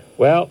winner?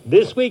 Well,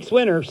 this week's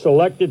winner,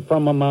 selected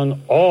from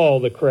among all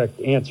the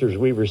correct answers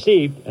we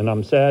received, and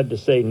I'm sad to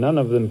say none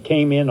of them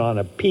came in on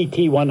a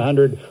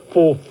PT-100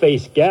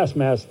 full-face gas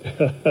mask.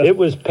 It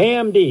was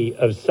Pam D.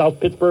 of South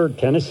Pittsburgh,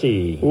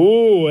 Tennessee.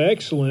 Ooh,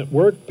 excellent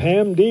work,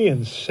 Pam D.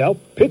 in South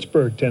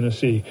Pittsburgh,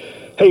 Tennessee.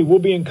 Hey, we'll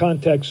be in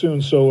contact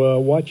soon, so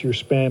watch your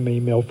spam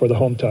email for the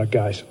Home Talk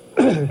guys.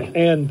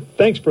 And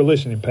thanks for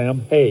listening,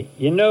 Pam. Hey,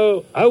 you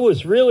know, I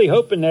was really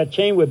hoping that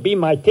chain would be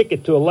my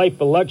ticket to a life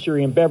of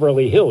luxury in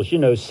Beverly Hills. You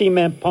know,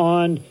 Cement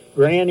Pond,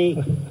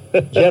 Granny,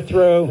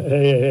 Jethro.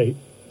 Hey,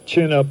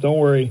 chin up, don't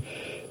worry.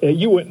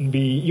 You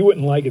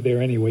wouldn't like it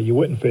there anyway. You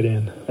wouldn't fit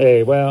in.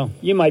 Hey, well,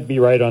 you might be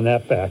right on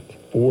that fact.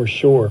 For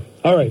sure.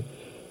 All right.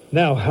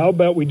 Now, how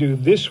about we do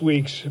this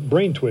week's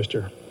Brain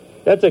Twister?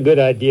 That's a good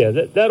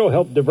idea. That'll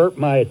help divert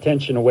my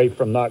attention away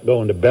from not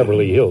going to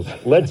Beverly Hills.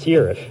 Let's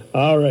hear it.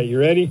 All right, you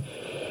ready?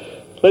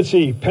 Let's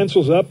see.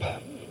 Pencils up.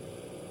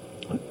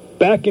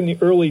 Back in the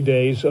early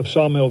days of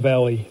Sawmill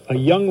Valley, a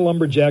young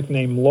lumberjack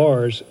named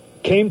Lars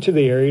came to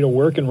the area to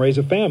work and raise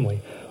a family.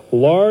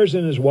 Lars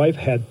and his wife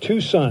had 2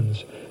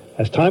 sons.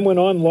 As time went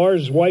on,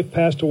 Lars' wife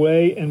passed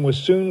away and was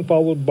soon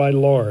followed by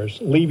Lars,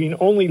 leaving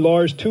only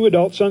Lars' 2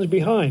 adult sons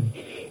behind.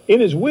 In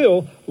his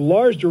will,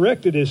 Lars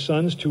directed his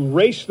sons to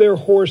race their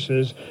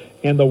horses,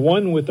 and the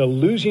one with the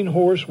losing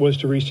horse was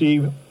to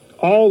receive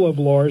all of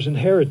Lars'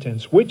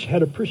 inheritance, which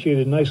had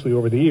appreciated nicely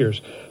over the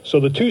years. So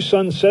the 2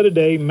 sons set a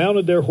day,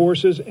 mounted their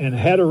horses, and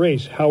had a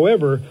race.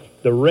 However,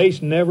 the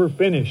race never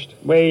finished.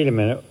 Wait a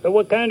minute.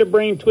 What kind of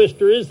brain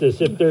twister is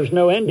this if there's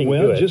no ending to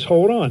it? Well, just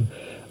hold on.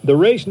 The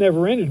race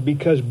never ended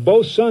because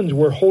both sons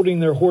were holding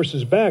their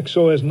horses back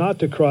so as not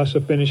to cross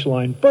the finish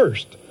line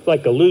first. It's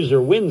like a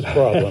loser wins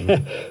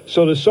problem.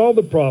 So to solve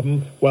the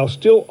problem, while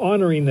still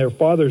honoring their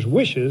father's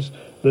wishes,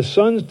 the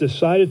sons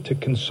decided to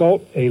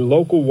consult a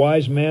local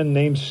wise man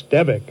named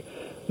Stevik.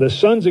 The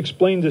sons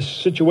explained the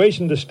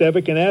situation to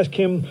Stevick and asked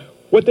him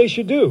what they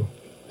should do.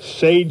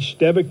 Sage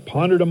Stevick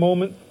pondered a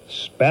moment,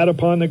 spat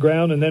upon the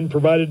ground, and then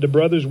provided the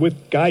brothers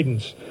with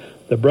guidance.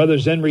 The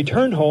brothers then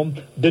returned home,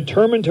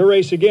 determined to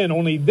race again,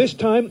 only this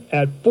time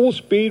at full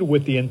speed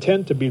with the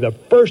intent to be the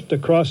first to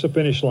cross the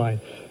finish line.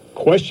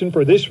 Question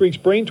for this week's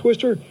Brain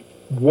Twister: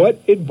 what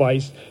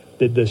advice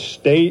did the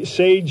Sage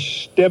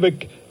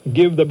Stevick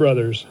give the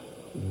brothers?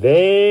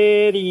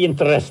 Very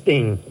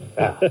interesting.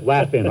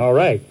 Laughing, all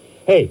right.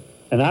 Hey,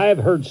 and I have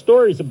heard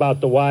stories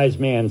about the wise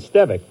man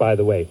Stevick, by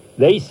the way.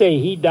 They say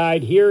he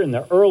died here in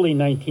the early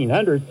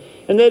 1900s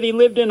and that he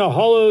lived in a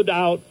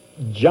hollowed-out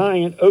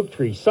giant oak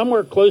tree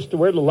somewhere close to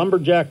where the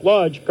Lumberjack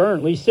Lodge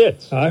currently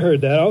sits. I heard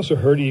that. I also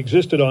heard he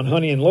existed on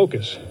honey and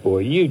locusts. Boy,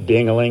 you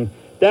dingling.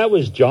 That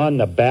was John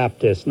the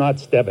Baptist, not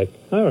Stevick.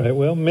 All right,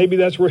 well, maybe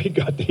that's where he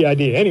got the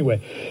idea.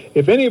 Anyway,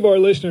 if any of our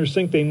listeners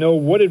think they know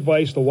what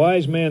advice the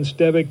wise man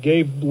Stevick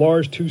gave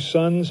Lars' two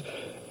sons,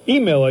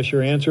 email us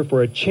your answer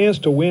for a chance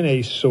to win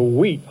a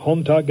sweet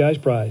Home Talk Guys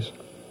prize.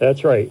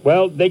 That's right.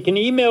 Well, they can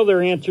email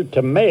their answer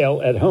to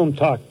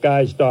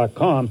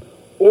mail@hometalkguys.com,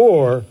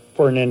 or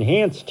for an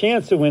enhanced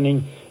chance of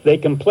winning, they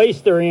can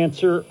place their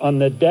answer on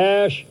the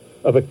dash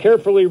of a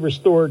carefully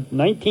restored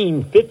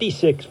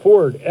 1956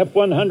 Ford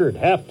F-100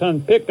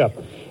 half-ton pickup,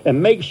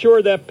 and make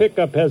sure that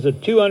pickup has a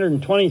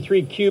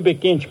 223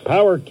 cubic inch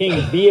Power King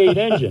V8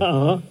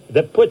 engine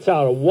that puts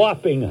out a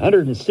whopping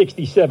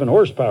 167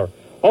 horsepower.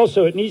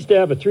 Also, it needs to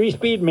have a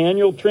 3-speed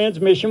manual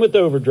transmission with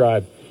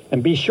overdrive,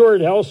 and be sure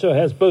it also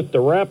has both the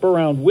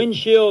wraparound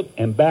windshield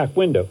and back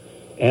window.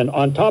 And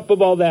on top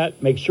of all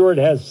that, make sure it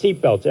has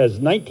seatbelts, as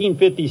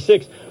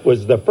 1956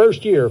 was the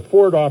first year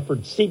Ford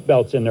offered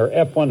seatbelts in their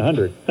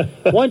F-100.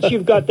 Once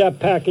you've got that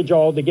package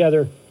all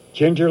together,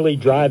 gingerly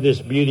drive this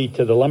beauty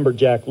to the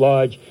Lumberjack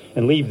Lodge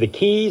and leave the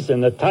keys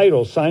and the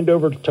title signed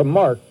over to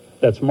Mark,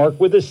 that's Mark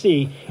with a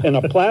C, in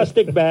a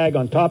plastic bag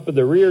on top of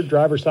the rear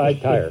driver's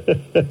side tire.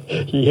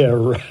 Yeah,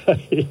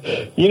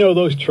 right. You know,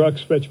 those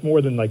trucks fetch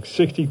more than like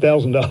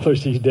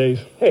 $60,000 these days.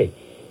 Hey,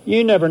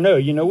 you never know.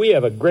 You know, we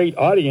have a great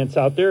audience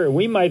out there, and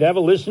we might have a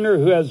listener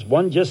who has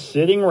one just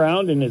sitting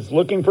around and is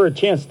looking for a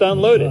chance to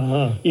unload it.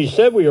 You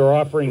said we were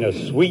offering a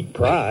sweet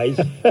prize.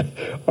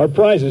 Our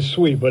prize is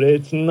sweet, but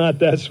it's not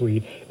that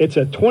sweet. It's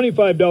a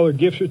 $25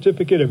 gift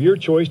certificate of your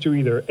choice to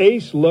either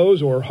Ace,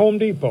 Lowe's, or Home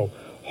Depot.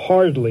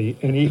 Hardly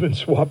an even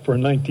swap for a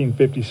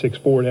 1956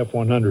 Ford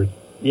F-100.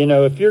 You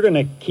know, if you're going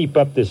to keep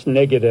up this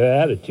negative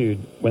attitude,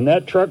 when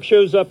that truck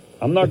shows up,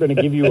 I'm not going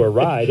to give you a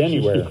ride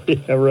anywhere.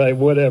 Yeah, right,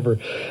 whatever.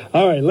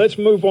 All right, let's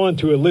move on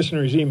to a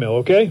listener's email,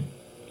 okay?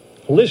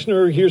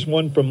 Here's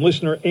one from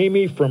listener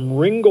Amy from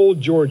Ringgold,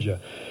 Georgia.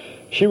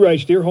 She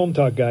writes, Dear Home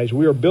Talk Guys,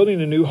 we are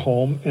building a new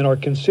home and are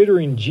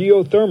considering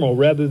geothermal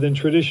rather than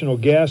traditional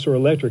gas or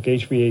electric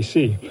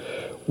HVAC.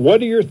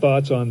 What are your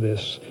thoughts on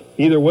this?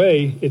 Either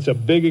way, it's a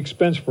big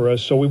expense for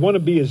us, so we want to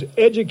be as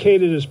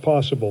educated as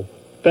possible.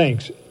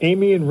 Thanks,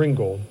 Amy in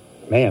Ringgold.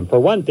 Man, for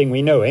one thing,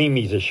 we know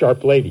Amy's a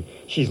sharp lady.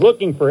 She's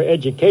looking for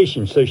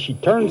education, so she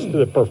turns to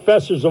the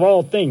professors of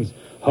all things,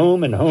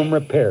 home and home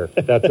repair.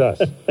 That's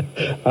us.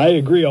 I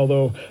agree,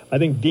 although I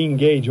think Dean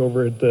Gage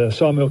over at the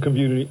Sawmill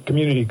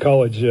Community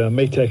College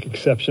may take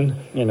exception.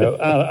 You know,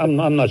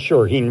 I'm not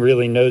sure he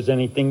really knows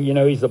anything. You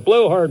know, he's a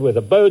blowhard with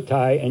a bow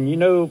tie, and you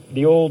know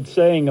the old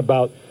saying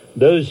about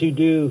those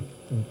who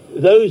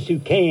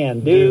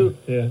can do,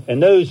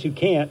 and those who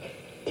can't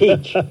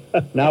teach.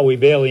 Now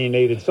we've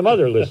alienated some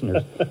other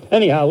listeners.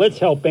 Anyhow, let's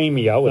help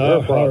Amy out with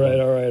her problem.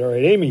 All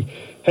right. Amy,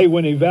 hey,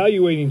 when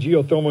evaluating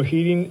geothermal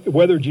heating,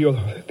 whether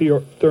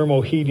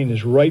geothermal heating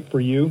is right for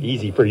you.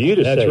 Easy for you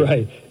to say. That's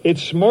right.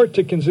 It's smart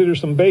to consider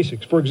some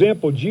basics. For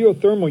example,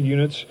 geothermal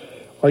units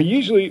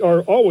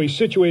are always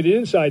situated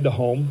inside the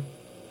home,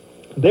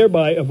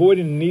 thereby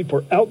avoiding the need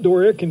for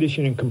outdoor air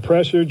conditioning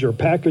compressors or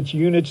package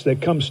units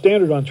that come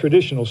standard on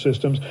traditional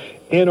systems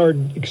and are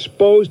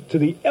exposed to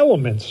the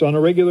elements on a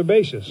regular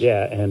basis.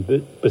 Yeah, and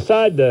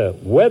beside the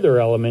weather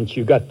elements,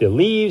 you got the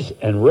leaves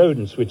and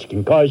rodents, which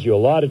can cause you a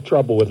lot of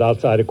trouble with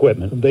outside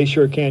equipment. They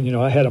sure can. You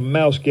know, I had a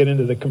mouse get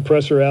into the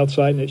compressor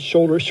outside, and it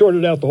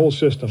shorted out the whole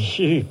system.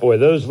 Gee, boy,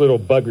 those little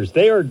buggers,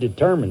 they are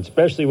determined,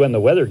 especially when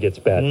the weather gets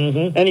bad.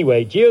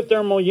 Anyway,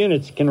 geothermal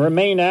units can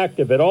remain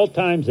active at all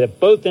times at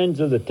both ends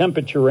of the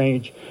temperature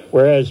range,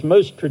 whereas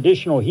most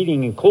traditional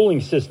heating and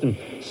cooling systems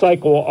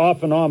cycle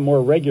off and on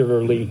more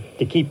regularly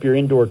to keep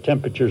your indoor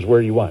temperatures where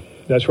you want.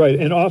 That's right.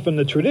 And often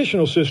the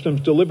traditional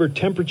systems deliver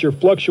temperature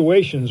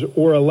fluctuations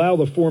or allow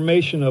the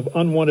formation of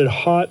unwanted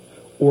hot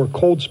or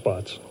cold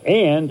spots.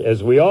 And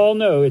as we all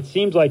know, it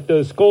seems like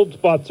those cold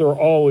spots are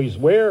always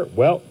where?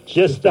 Well,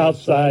 just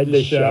outside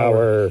the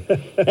shower.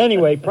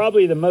 Anyway,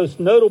 probably the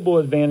most notable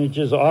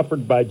advantages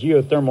offered by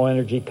geothermal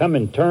energy come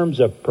in terms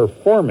of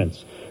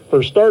performance.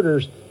 For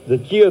starters, the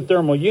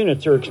geothermal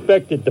units are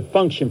expected to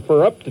function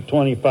for up to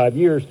 25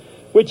 years,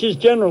 which is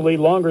generally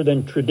longer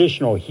than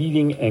traditional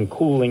heating and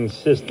cooling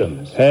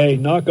systems. Hey,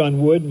 knock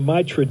on wood,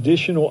 my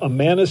traditional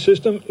Amana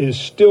system is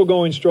still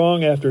going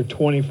strong after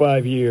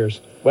 25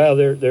 years. Well,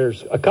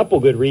 there's a couple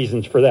good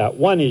reasons for that.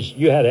 One is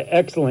you had an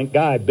excellent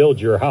guy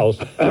build your house.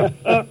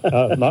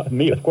 Not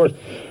me, of course.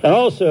 And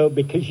also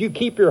because you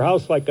keep your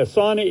house like a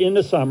sauna in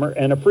the summer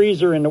and a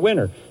freezer in the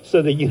winter,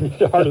 so the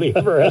unit hardly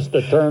ever has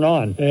to turn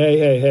on.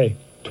 Hey.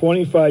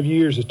 25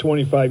 years is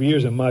 25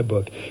 years in my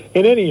book.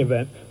 In any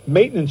event,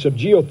 maintenance of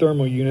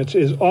geothermal units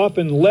is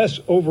often less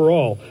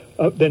overall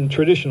than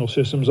traditional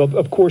systems.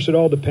 Of course, it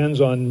all depends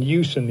on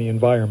use in the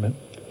environment.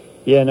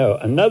 Yeah, no.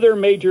 Another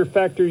major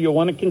factor you'll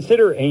want to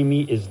consider,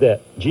 Amy, is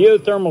that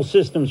geothermal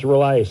systems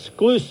rely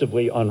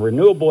exclusively on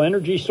renewable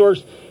energy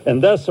source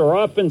and thus are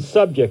often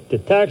subject to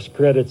tax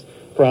credits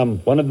from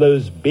one of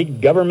those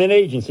big government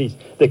agencies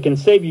that can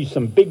save you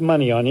some big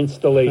money on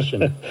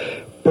installation.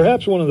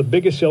 Perhaps one of the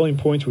biggest selling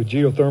points with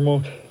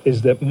geothermal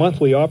is that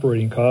monthly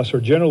operating costs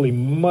are generally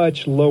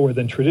much lower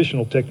than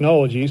traditional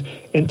technologies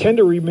and tend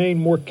to remain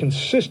more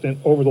consistent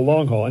over the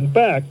long haul. In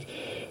fact,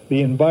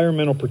 the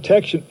Environmental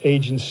Protection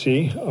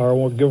Agency, our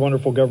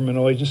wonderful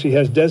governmental agency,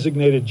 has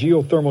designated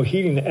geothermal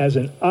heating as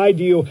an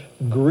ideal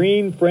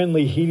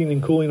green-friendly heating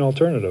and cooling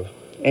alternative.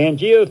 And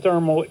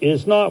geothermal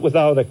is not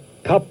without a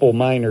couple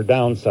minor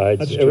downsides.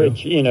 That's true.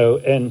 Which,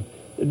 and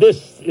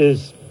this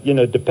is,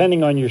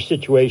 depending on your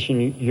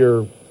situation,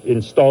 your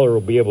installer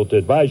will be able to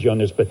advise you on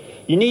this, but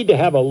you need to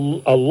have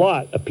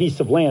a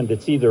piece of land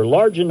that's either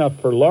large enough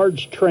for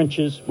large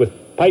trenches with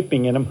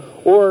piping in them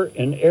or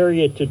an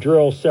area to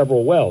drill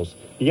several wells.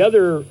 The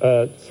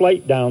other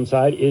slight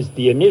downside is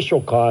the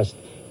initial cost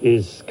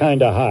is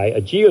kind of high.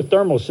 A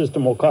geothermal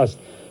system will cost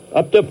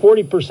up to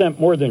 40%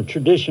 more than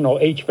traditional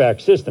HVAC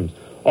systems.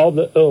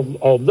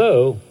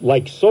 Although,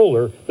 like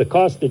solar, the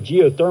cost of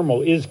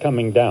geothermal is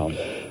coming down.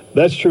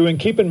 That's true, and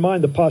keep in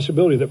mind the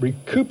possibility that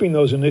recouping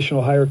those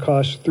initial higher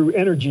costs through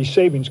energy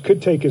savings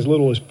could take as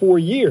little as 4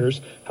 years.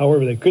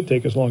 However, they could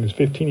take as long as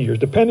 15 years,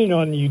 depending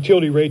on the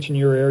utility rates in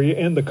your area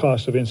and the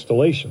cost of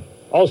installation.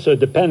 Also,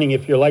 depending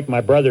if you're like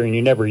my brother and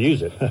you never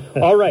use it.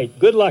 All right,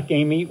 good luck,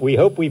 Amy. We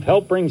hope we've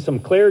helped bring some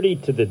clarity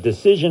to the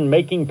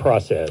decision-making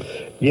process.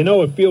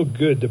 It feels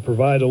good to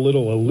provide a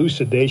little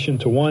elucidation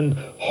to one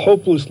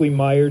hopelessly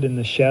mired in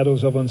the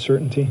shadows of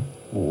uncertainty.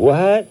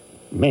 What?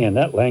 Man,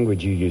 that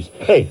language you use.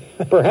 Hey,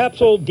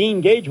 perhaps old Dean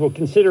Gage will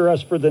consider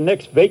us for the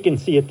next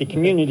vacancy at the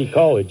community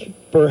college.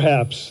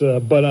 Perhaps,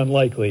 but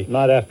unlikely.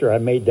 Not after I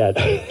made that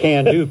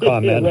can-do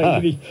comment. Yeah,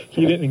 right.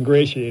 He didn't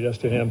ingratiate us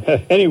to him.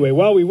 Anyway,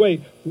 while we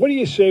wait, what do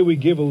you say we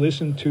give a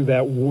listen to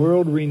that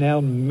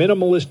world-renowned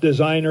minimalist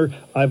designer,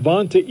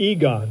 Ivanta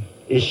Egon?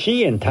 Is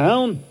she in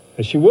town?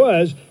 She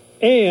was,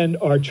 and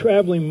our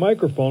traveling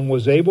microphone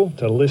was able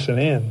to listen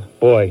in.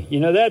 Boy,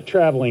 that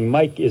traveling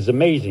mic is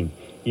amazing.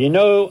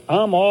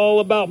 I'm all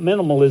about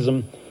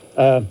minimalism.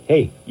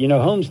 Hey,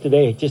 homes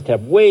today just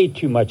have way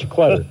too much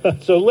clutter.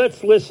 So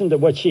let's listen to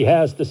what she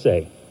has to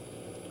say.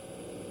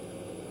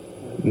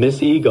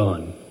 Miss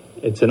Egon,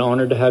 it's an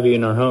honor to have you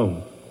in our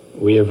home.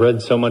 We have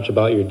read so much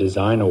about your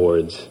design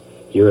awards.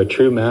 You're a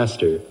true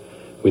master.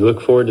 We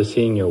look forward to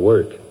seeing your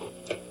work.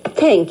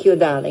 Thank you,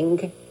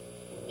 darling.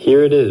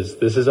 Here it is.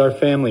 This is our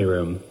family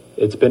room.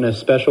 It's been a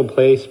special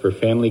place for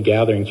family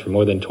gatherings for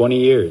more than 20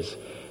 years,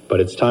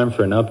 but it's time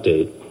for an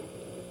update.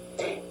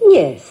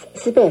 Yes,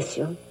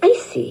 special. I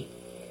see.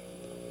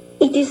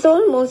 It is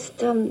almost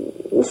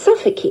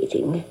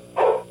suffocating.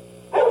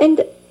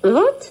 And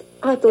what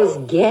are those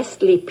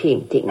ghastly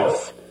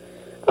paintings?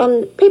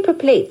 On paper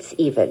plates,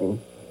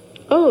 even.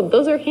 Oh,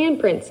 those are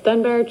handprints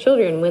done by our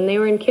children when they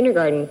were in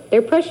kindergarten.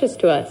 They're precious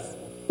to us.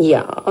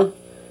 Yeah,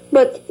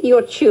 but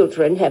your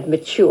children have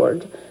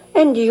matured,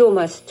 and you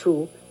must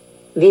too.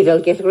 We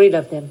will get rid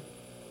of them.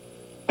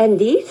 And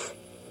these?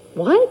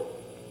 What?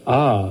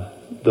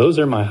 Those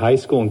are my high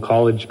school and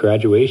college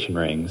graduation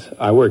rings.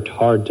 I worked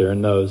hard to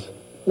earn those.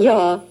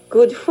 Yeah,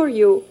 good for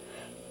you.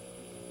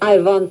 I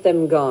want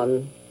them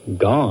gone.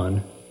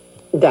 Gone?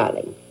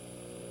 Darling,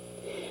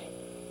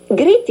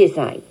 great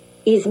design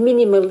is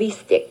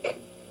minimalistic.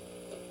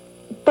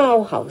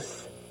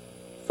 Bauhaus.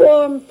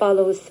 Form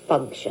follows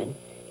function.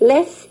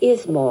 Less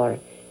is more,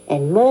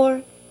 and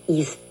more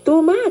is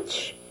too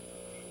much.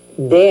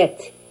 That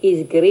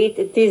is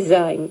great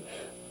design.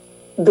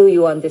 Do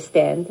you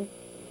understand?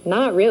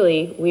 Not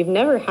really. We've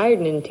never hired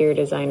an interior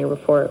designer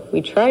before.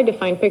 We tried to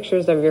find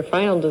pictures of your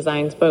final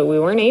designs, but we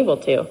weren't able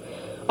to.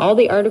 All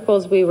the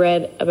articles we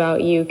read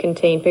about you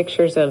contain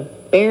pictures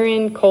of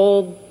barren,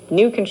 cold,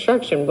 new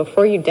construction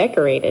before you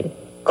decorated.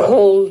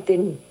 Cold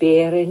and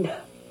barren.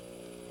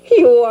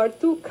 You are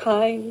too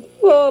kind.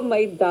 Oh,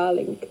 my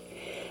darling.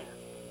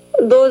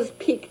 Those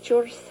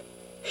pictures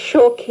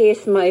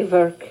showcase my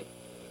work.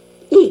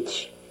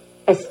 Each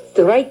a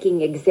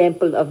striking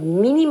example of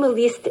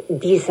minimalist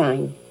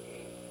design.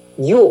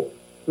 You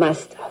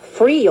must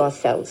free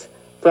yourselves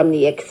from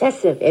the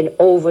excessive and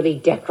overly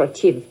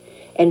decorative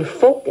and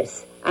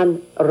focus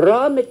on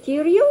raw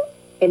material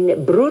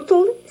and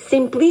brutal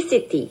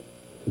simplicity.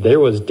 There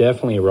was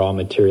definitely raw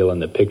material in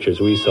the pictures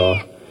we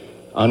saw.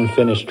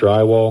 Unfinished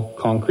drywall,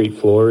 concrete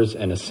floors,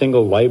 and a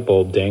single light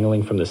bulb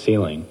dangling from the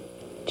ceiling.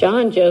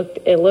 John joked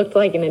it looked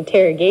like an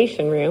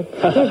interrogation room.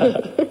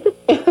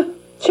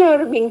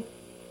 Charming.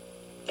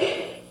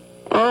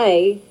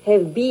 I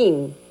have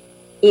been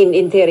in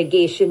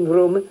interrogation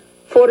room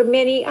for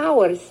many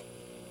hours.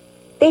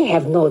 They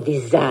have no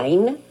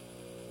design.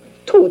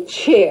 2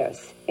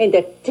 chairs and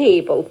a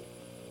table.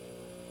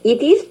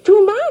 It is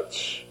too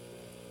much.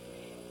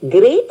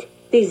 Great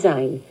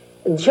design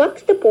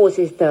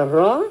juxtaposes the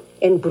raw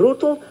and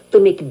brutal to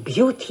make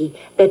beauty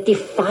that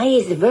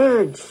defies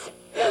words.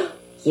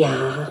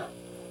 Yeah,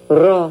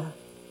 raw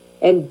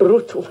and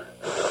brutal.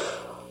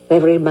 They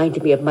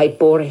remind me of my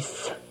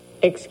Boris.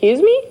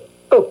 Excuse me?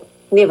 Oh,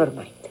 never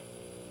mind.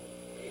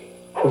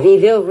 We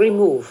will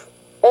remove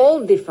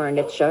all the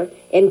furniture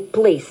and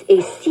place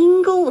a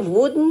single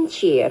wooden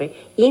chair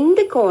in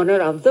the corner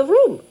of the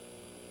room.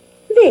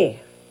 There.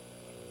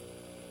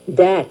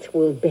 That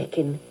will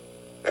beckon.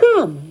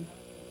 Come,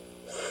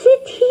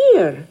 sit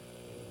here.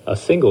 A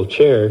single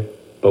chair,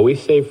 but we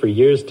saved for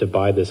years to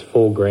buy this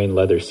full-grain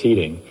leather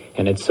seating,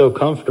 and it's so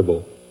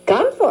comfortable.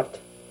 Comfort.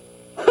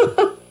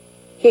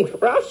 In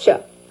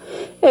Russia,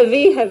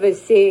 we have a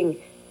saying,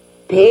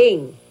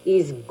 pain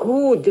is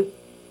good.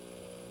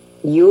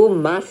 You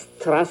must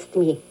trust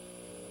me.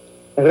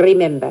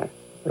 Remember,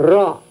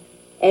 raw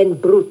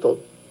and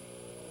brutal.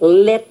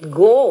 Let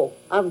go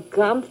of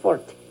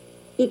comfort.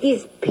 It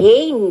is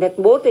pain that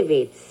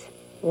motivates.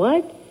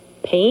 What?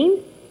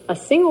 Pain? A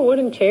single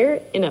wooden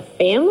chair in a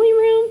family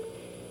room?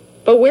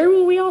 But where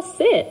will we all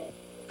sit?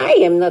 I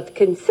am not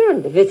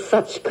concerned with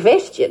such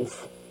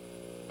questions.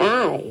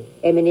 I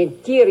am an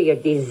interior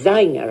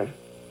designer.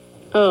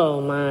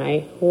 Oh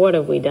my, what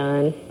have we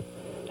done?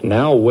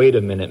 Now wait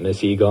a minute,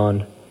 Miss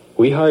Egon.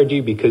 We hired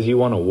you because you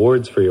won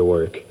awards for your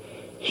work.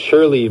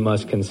 Surely you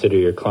must consider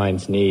your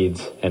client's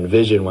needs and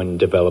vision when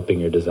developing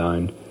your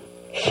design.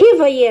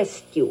 Have I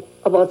asked you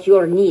about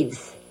your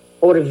needs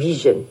or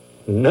vision?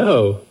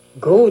 No.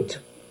 Good.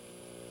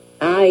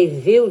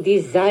 I will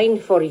design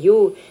for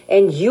you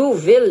and you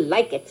will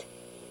like it.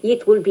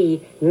 It will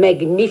be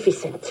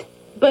magnificent.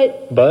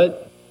 But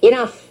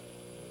Enough.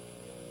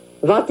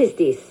 What is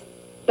this?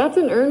 that's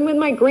an urn with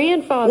my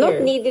grandfather.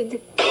 Not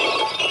needed.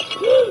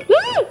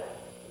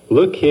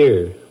 Look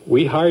here.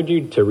 We hired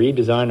you to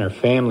redesign our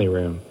family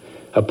room,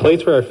 a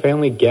place where our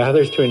family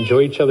gathers to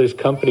enjoy each other's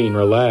company and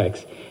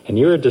relax, and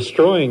you are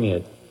destroying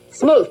it.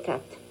 Small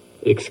cat.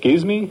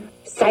 Excuse me?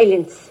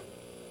 Silence.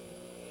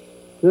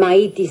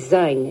 My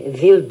design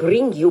will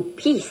bring you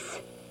peace.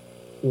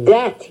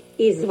 That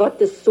is what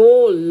the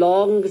soul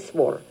longs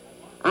for.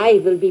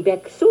 I will be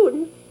back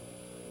soon.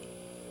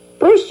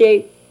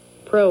 Proche.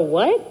 Pro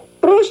what?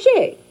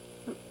 Proche.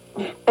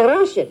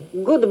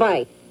 Russian.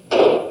 Goodbye.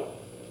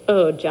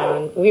 Oh,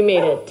 John, we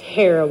made a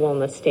terrible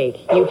mistake.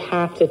 You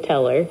have to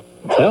tell her.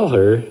 Tell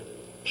her?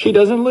 She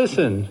doesn't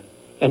listen.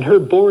 And her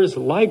Boris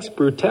likes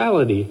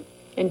brutality.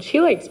 And she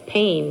likes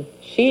pain.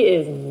 She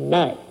is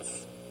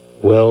nuts.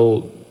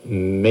 Well,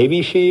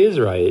 maybe she is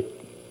right.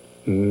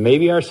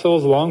 Maybe our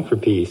souls long for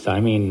peace. I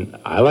mean,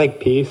 I like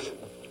peace.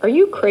 Are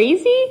you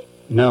crazy?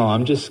 No,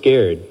 I'm just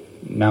scared.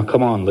 Now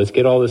come on, let's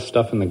get all this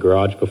stuff in the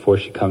garage before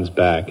she comes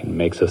back and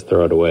makes us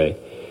throw it away.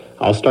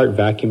 I'll start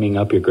vacuuming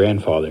up your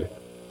grandfather.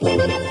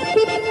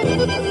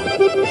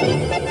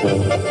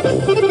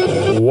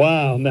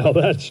 Wow, now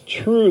that's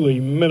truly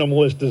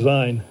minimalist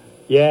design.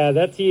 Yeah,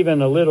 that's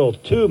even a little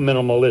too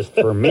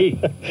minimalist for me.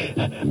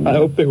 I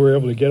hope they were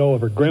able to get all of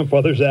her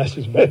grandfather's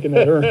ashes back in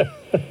that urn.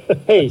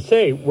 Hey,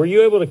 say, were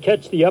you able to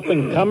catch the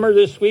up-and-comer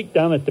this week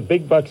down at the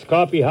Big Bucks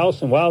Coffee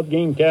House and Wild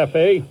Game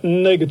Cafe?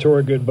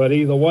 Negatory, good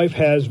buddy. The wife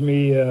has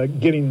me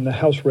getting the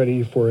house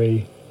ready for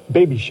a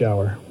baby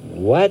shower.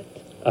 What?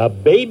 A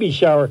baby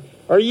shower?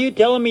 Are you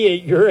telling me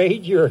at your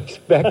age you're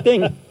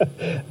expecting?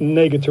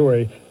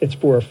 Negatory. It's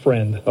for a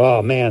friend.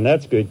 Oh, man,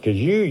 that's good, because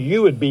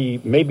you would be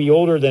maybe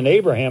older than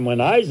Abraham when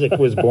Isaac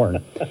was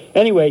born.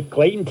 Anyway,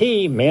 Clayton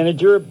T.,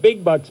 manager of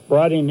Big Bucks,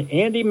 brought in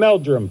Andy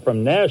Meldrum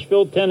from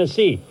Nashville,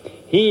 Tennessee.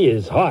 He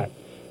is hot.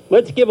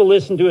 Let's give a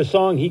listen to a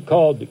song he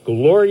called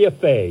Gloria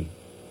Faye.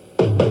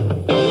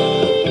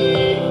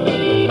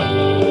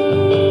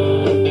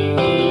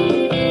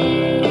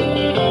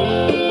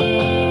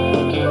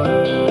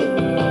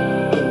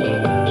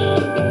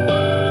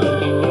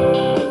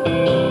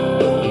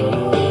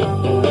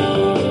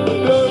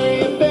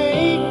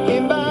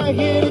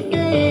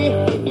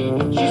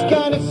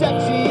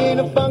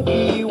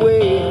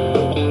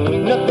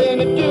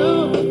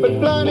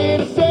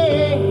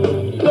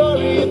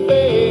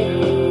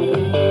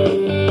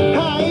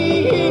 High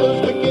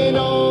heels clicking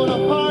on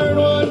a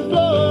hardwood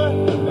floor.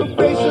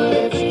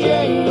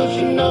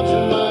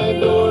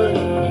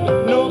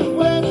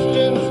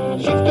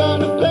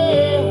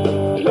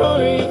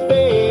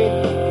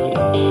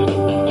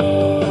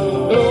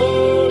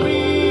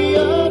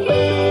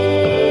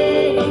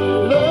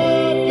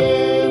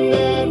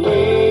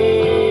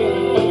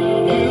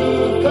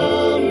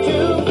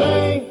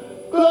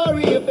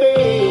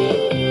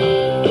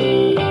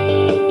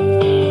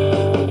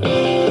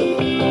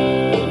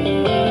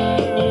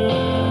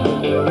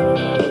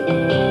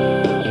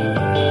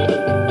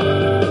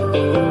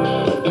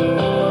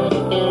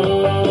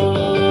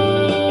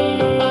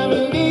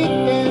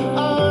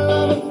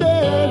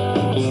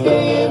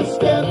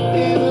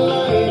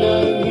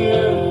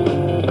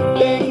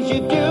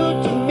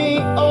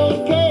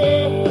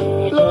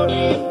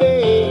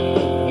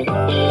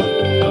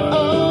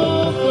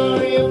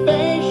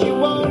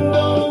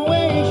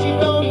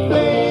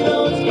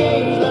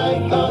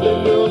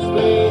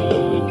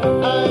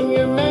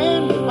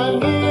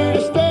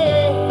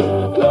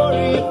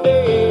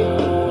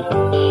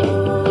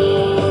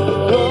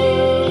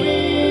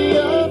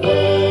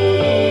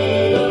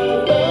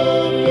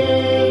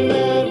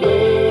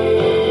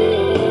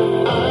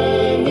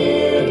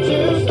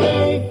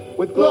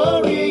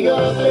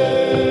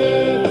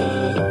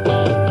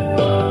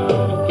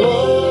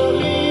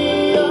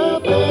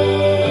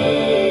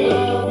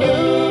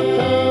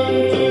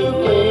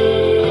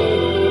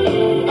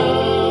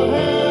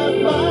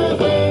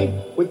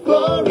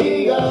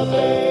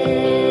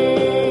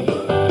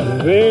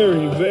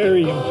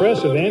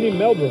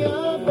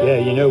 Yeah,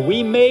 you know,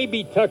 we may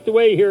be tucked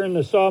away here in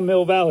the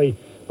Sawmill Valley,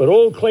 but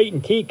old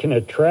Clayton T can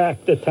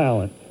attract the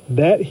talent.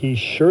 That he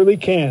surely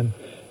can.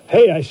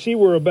 Hey, I see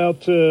we're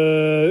about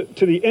to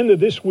the end of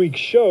this week's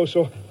show,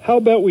 so how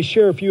about we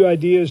share a few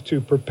ideas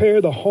to prepare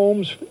the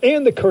homes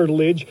and the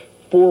curtilage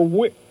for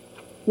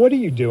what are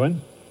you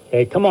doing?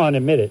 Hey, come on,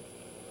 admit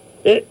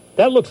it.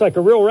 That looks like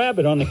a real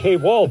rabbit on the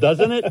cave wall,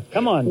 doesn't it?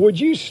 Come on. Would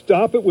you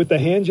stop it with the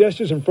hand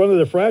gestures in front of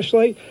the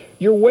flashlight?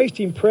 You're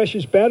wasting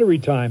precious battery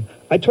time.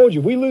 I told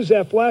you, we lose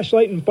that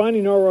flashlight and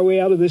finding our way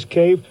out of this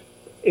cave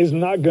is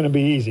not going to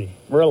be easy.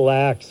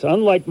 Relax.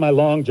 Unlike my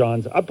long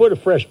johns, I put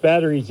fresh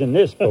batteries in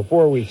this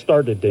before we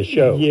started this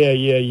show.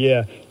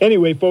 Yeah.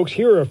 Anyway, folks,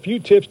 here are a few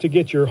tips to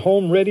get your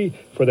home ready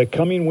for the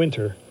coming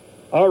winter.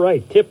 All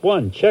right, tip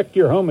 1, check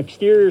your home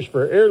exteriors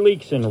for air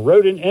leaks and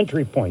rodent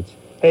entry points.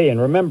 Hey,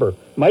 and remember,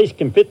 mice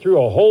can fit through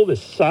a hole the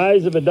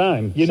size of a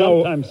dime,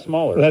 sometimes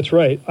smaller. That's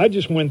right. I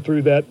just went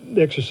through that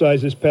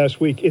exercise this past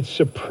week. It's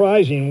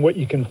surprising what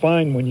you can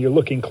find when you're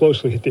looking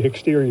closely at the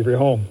exterior of your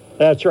home.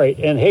 That's right.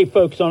 And hey,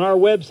 folks, on our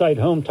website,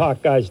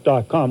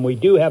 hometalkguys.com, we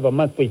do have a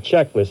monthly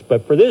checklist.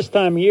 But for this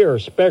time of year,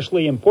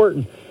 especially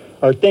important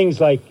are things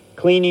like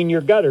cleaning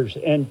your gutters.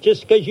 And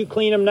just because you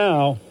clean them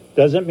now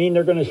doesn't mean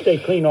they're going to stay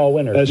clean all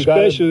winter.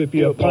 Especially if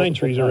you have pine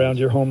trees around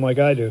your home like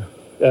I do.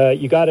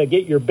 You got to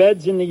get your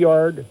beds in the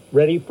yard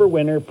ready for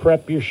winter,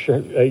 prep your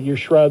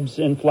shrubs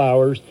and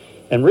flowers.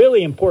 And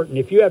really important,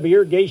 if you have an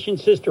irrigation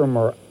system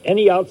or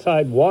any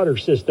outside water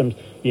systems,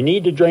 you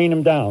need to drain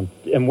them down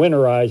and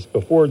winterize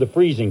before the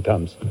freezing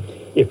comes.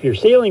 If your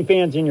ceiling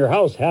fans in your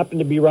house happen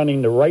to be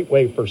running the right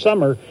way for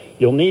summer,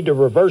 you'll need to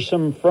reverse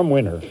them from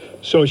winter.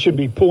 So it should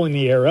be pulling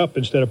the air up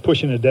instead of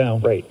pushing it down.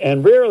 Right.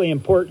 And really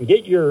important,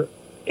 get your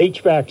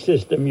HVAC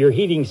system, your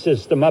heating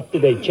system up to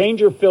date.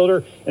 Change your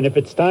filter, and if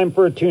it's time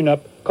for a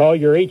tune-up, call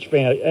your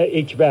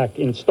HVAC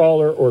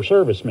installer or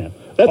serviceman.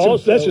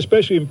 That's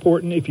especially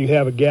important if you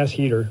have a gas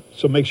heater,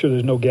 so make sure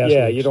there's no gas leaks.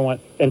 Yeah, you don't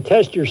want... And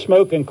test your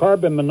smoke and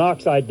carbon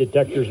monoxide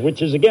detectors,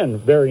 which is, again,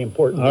 very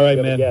important. All right,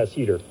 man. A gas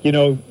heater. You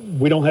know,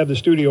 we don't have the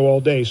studio all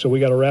day, so we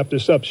got to wrap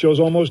this up. Show's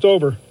almost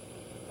over.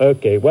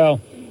 Okay, well,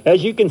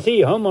 as you can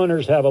see,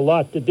 homeowners have a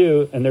lot to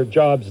do, and their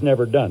job's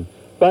never done.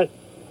 But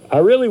I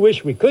really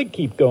wish we could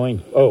keep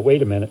going. Oh,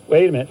 wait a minute.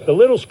 The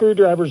little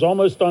screwdriver's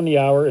almost on the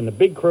hour, and the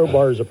big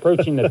crowbar is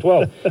approaching the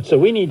 12. So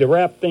we need to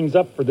wrap things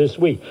up for this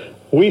week.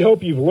 We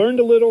hope you've learned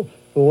a little,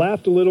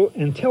 laughed a little,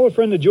 and tell a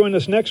friend to join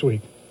us next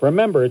week.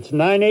 Remember, it's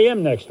 9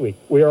 a.m. next week.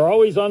 We are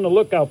always on the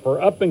lookout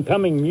for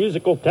up-and-coming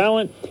musical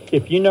talent.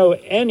 If you know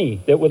any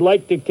that would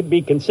like to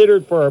be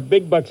considered for our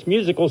Big Bucks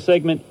musical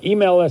segment,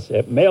 email us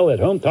at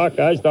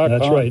mail@hometalkguys.com.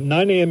 That's right,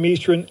 9 a.m.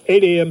 Eastern,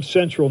 8 a.m.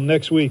 Central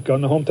next week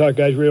on the Home Talk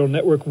Guys Radio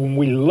Network when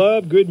we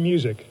love good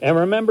music. And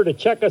remember to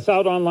check us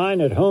out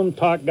online at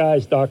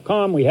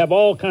hometalkguys.com. We have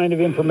all kind of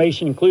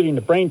information, including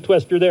the Brain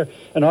Twister there.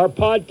 And our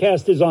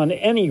podcast is on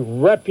any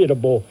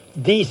reputable,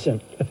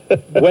 decent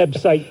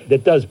website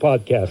that does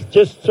podcasts.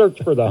 Just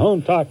search for the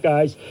Home Talk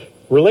Guys.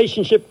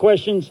 Relationship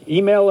questions,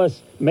 email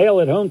us,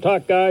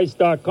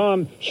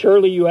 mail@hometalkguys.com.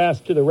 Surely You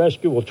Ask to the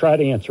rescue. We'll try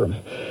to answer them.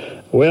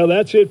 Well,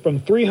 that's it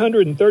from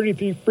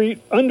 333 feet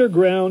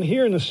underground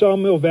here in the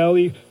Sawmill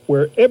Valley,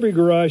 where every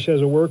garage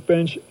has a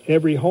workbench,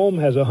 every home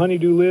has a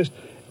honey-do list,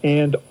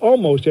 and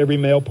almost every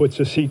male puts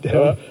a seat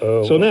down.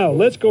 So now,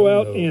 let's go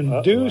out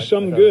and do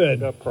some good.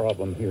 I got a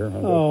problem here.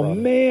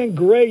 Man,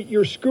 great.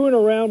 You're screwing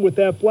around with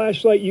that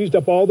flashlight, used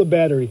up all the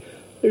battery.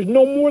 There's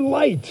no more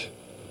light.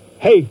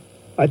 Hey,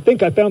 I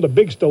think I found a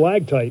big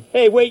stalactite.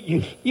 Hey, wait,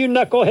 you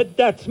knucklehead,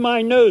 that's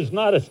my nose,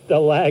 not a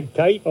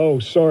stalactite. Oh,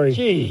 sorry.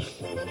 Jeez.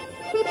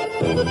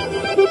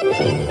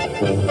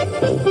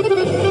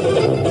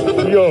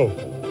 Yo,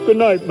 good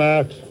night,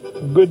 Max.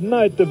 Good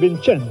night,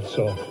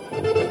 Vincenzo.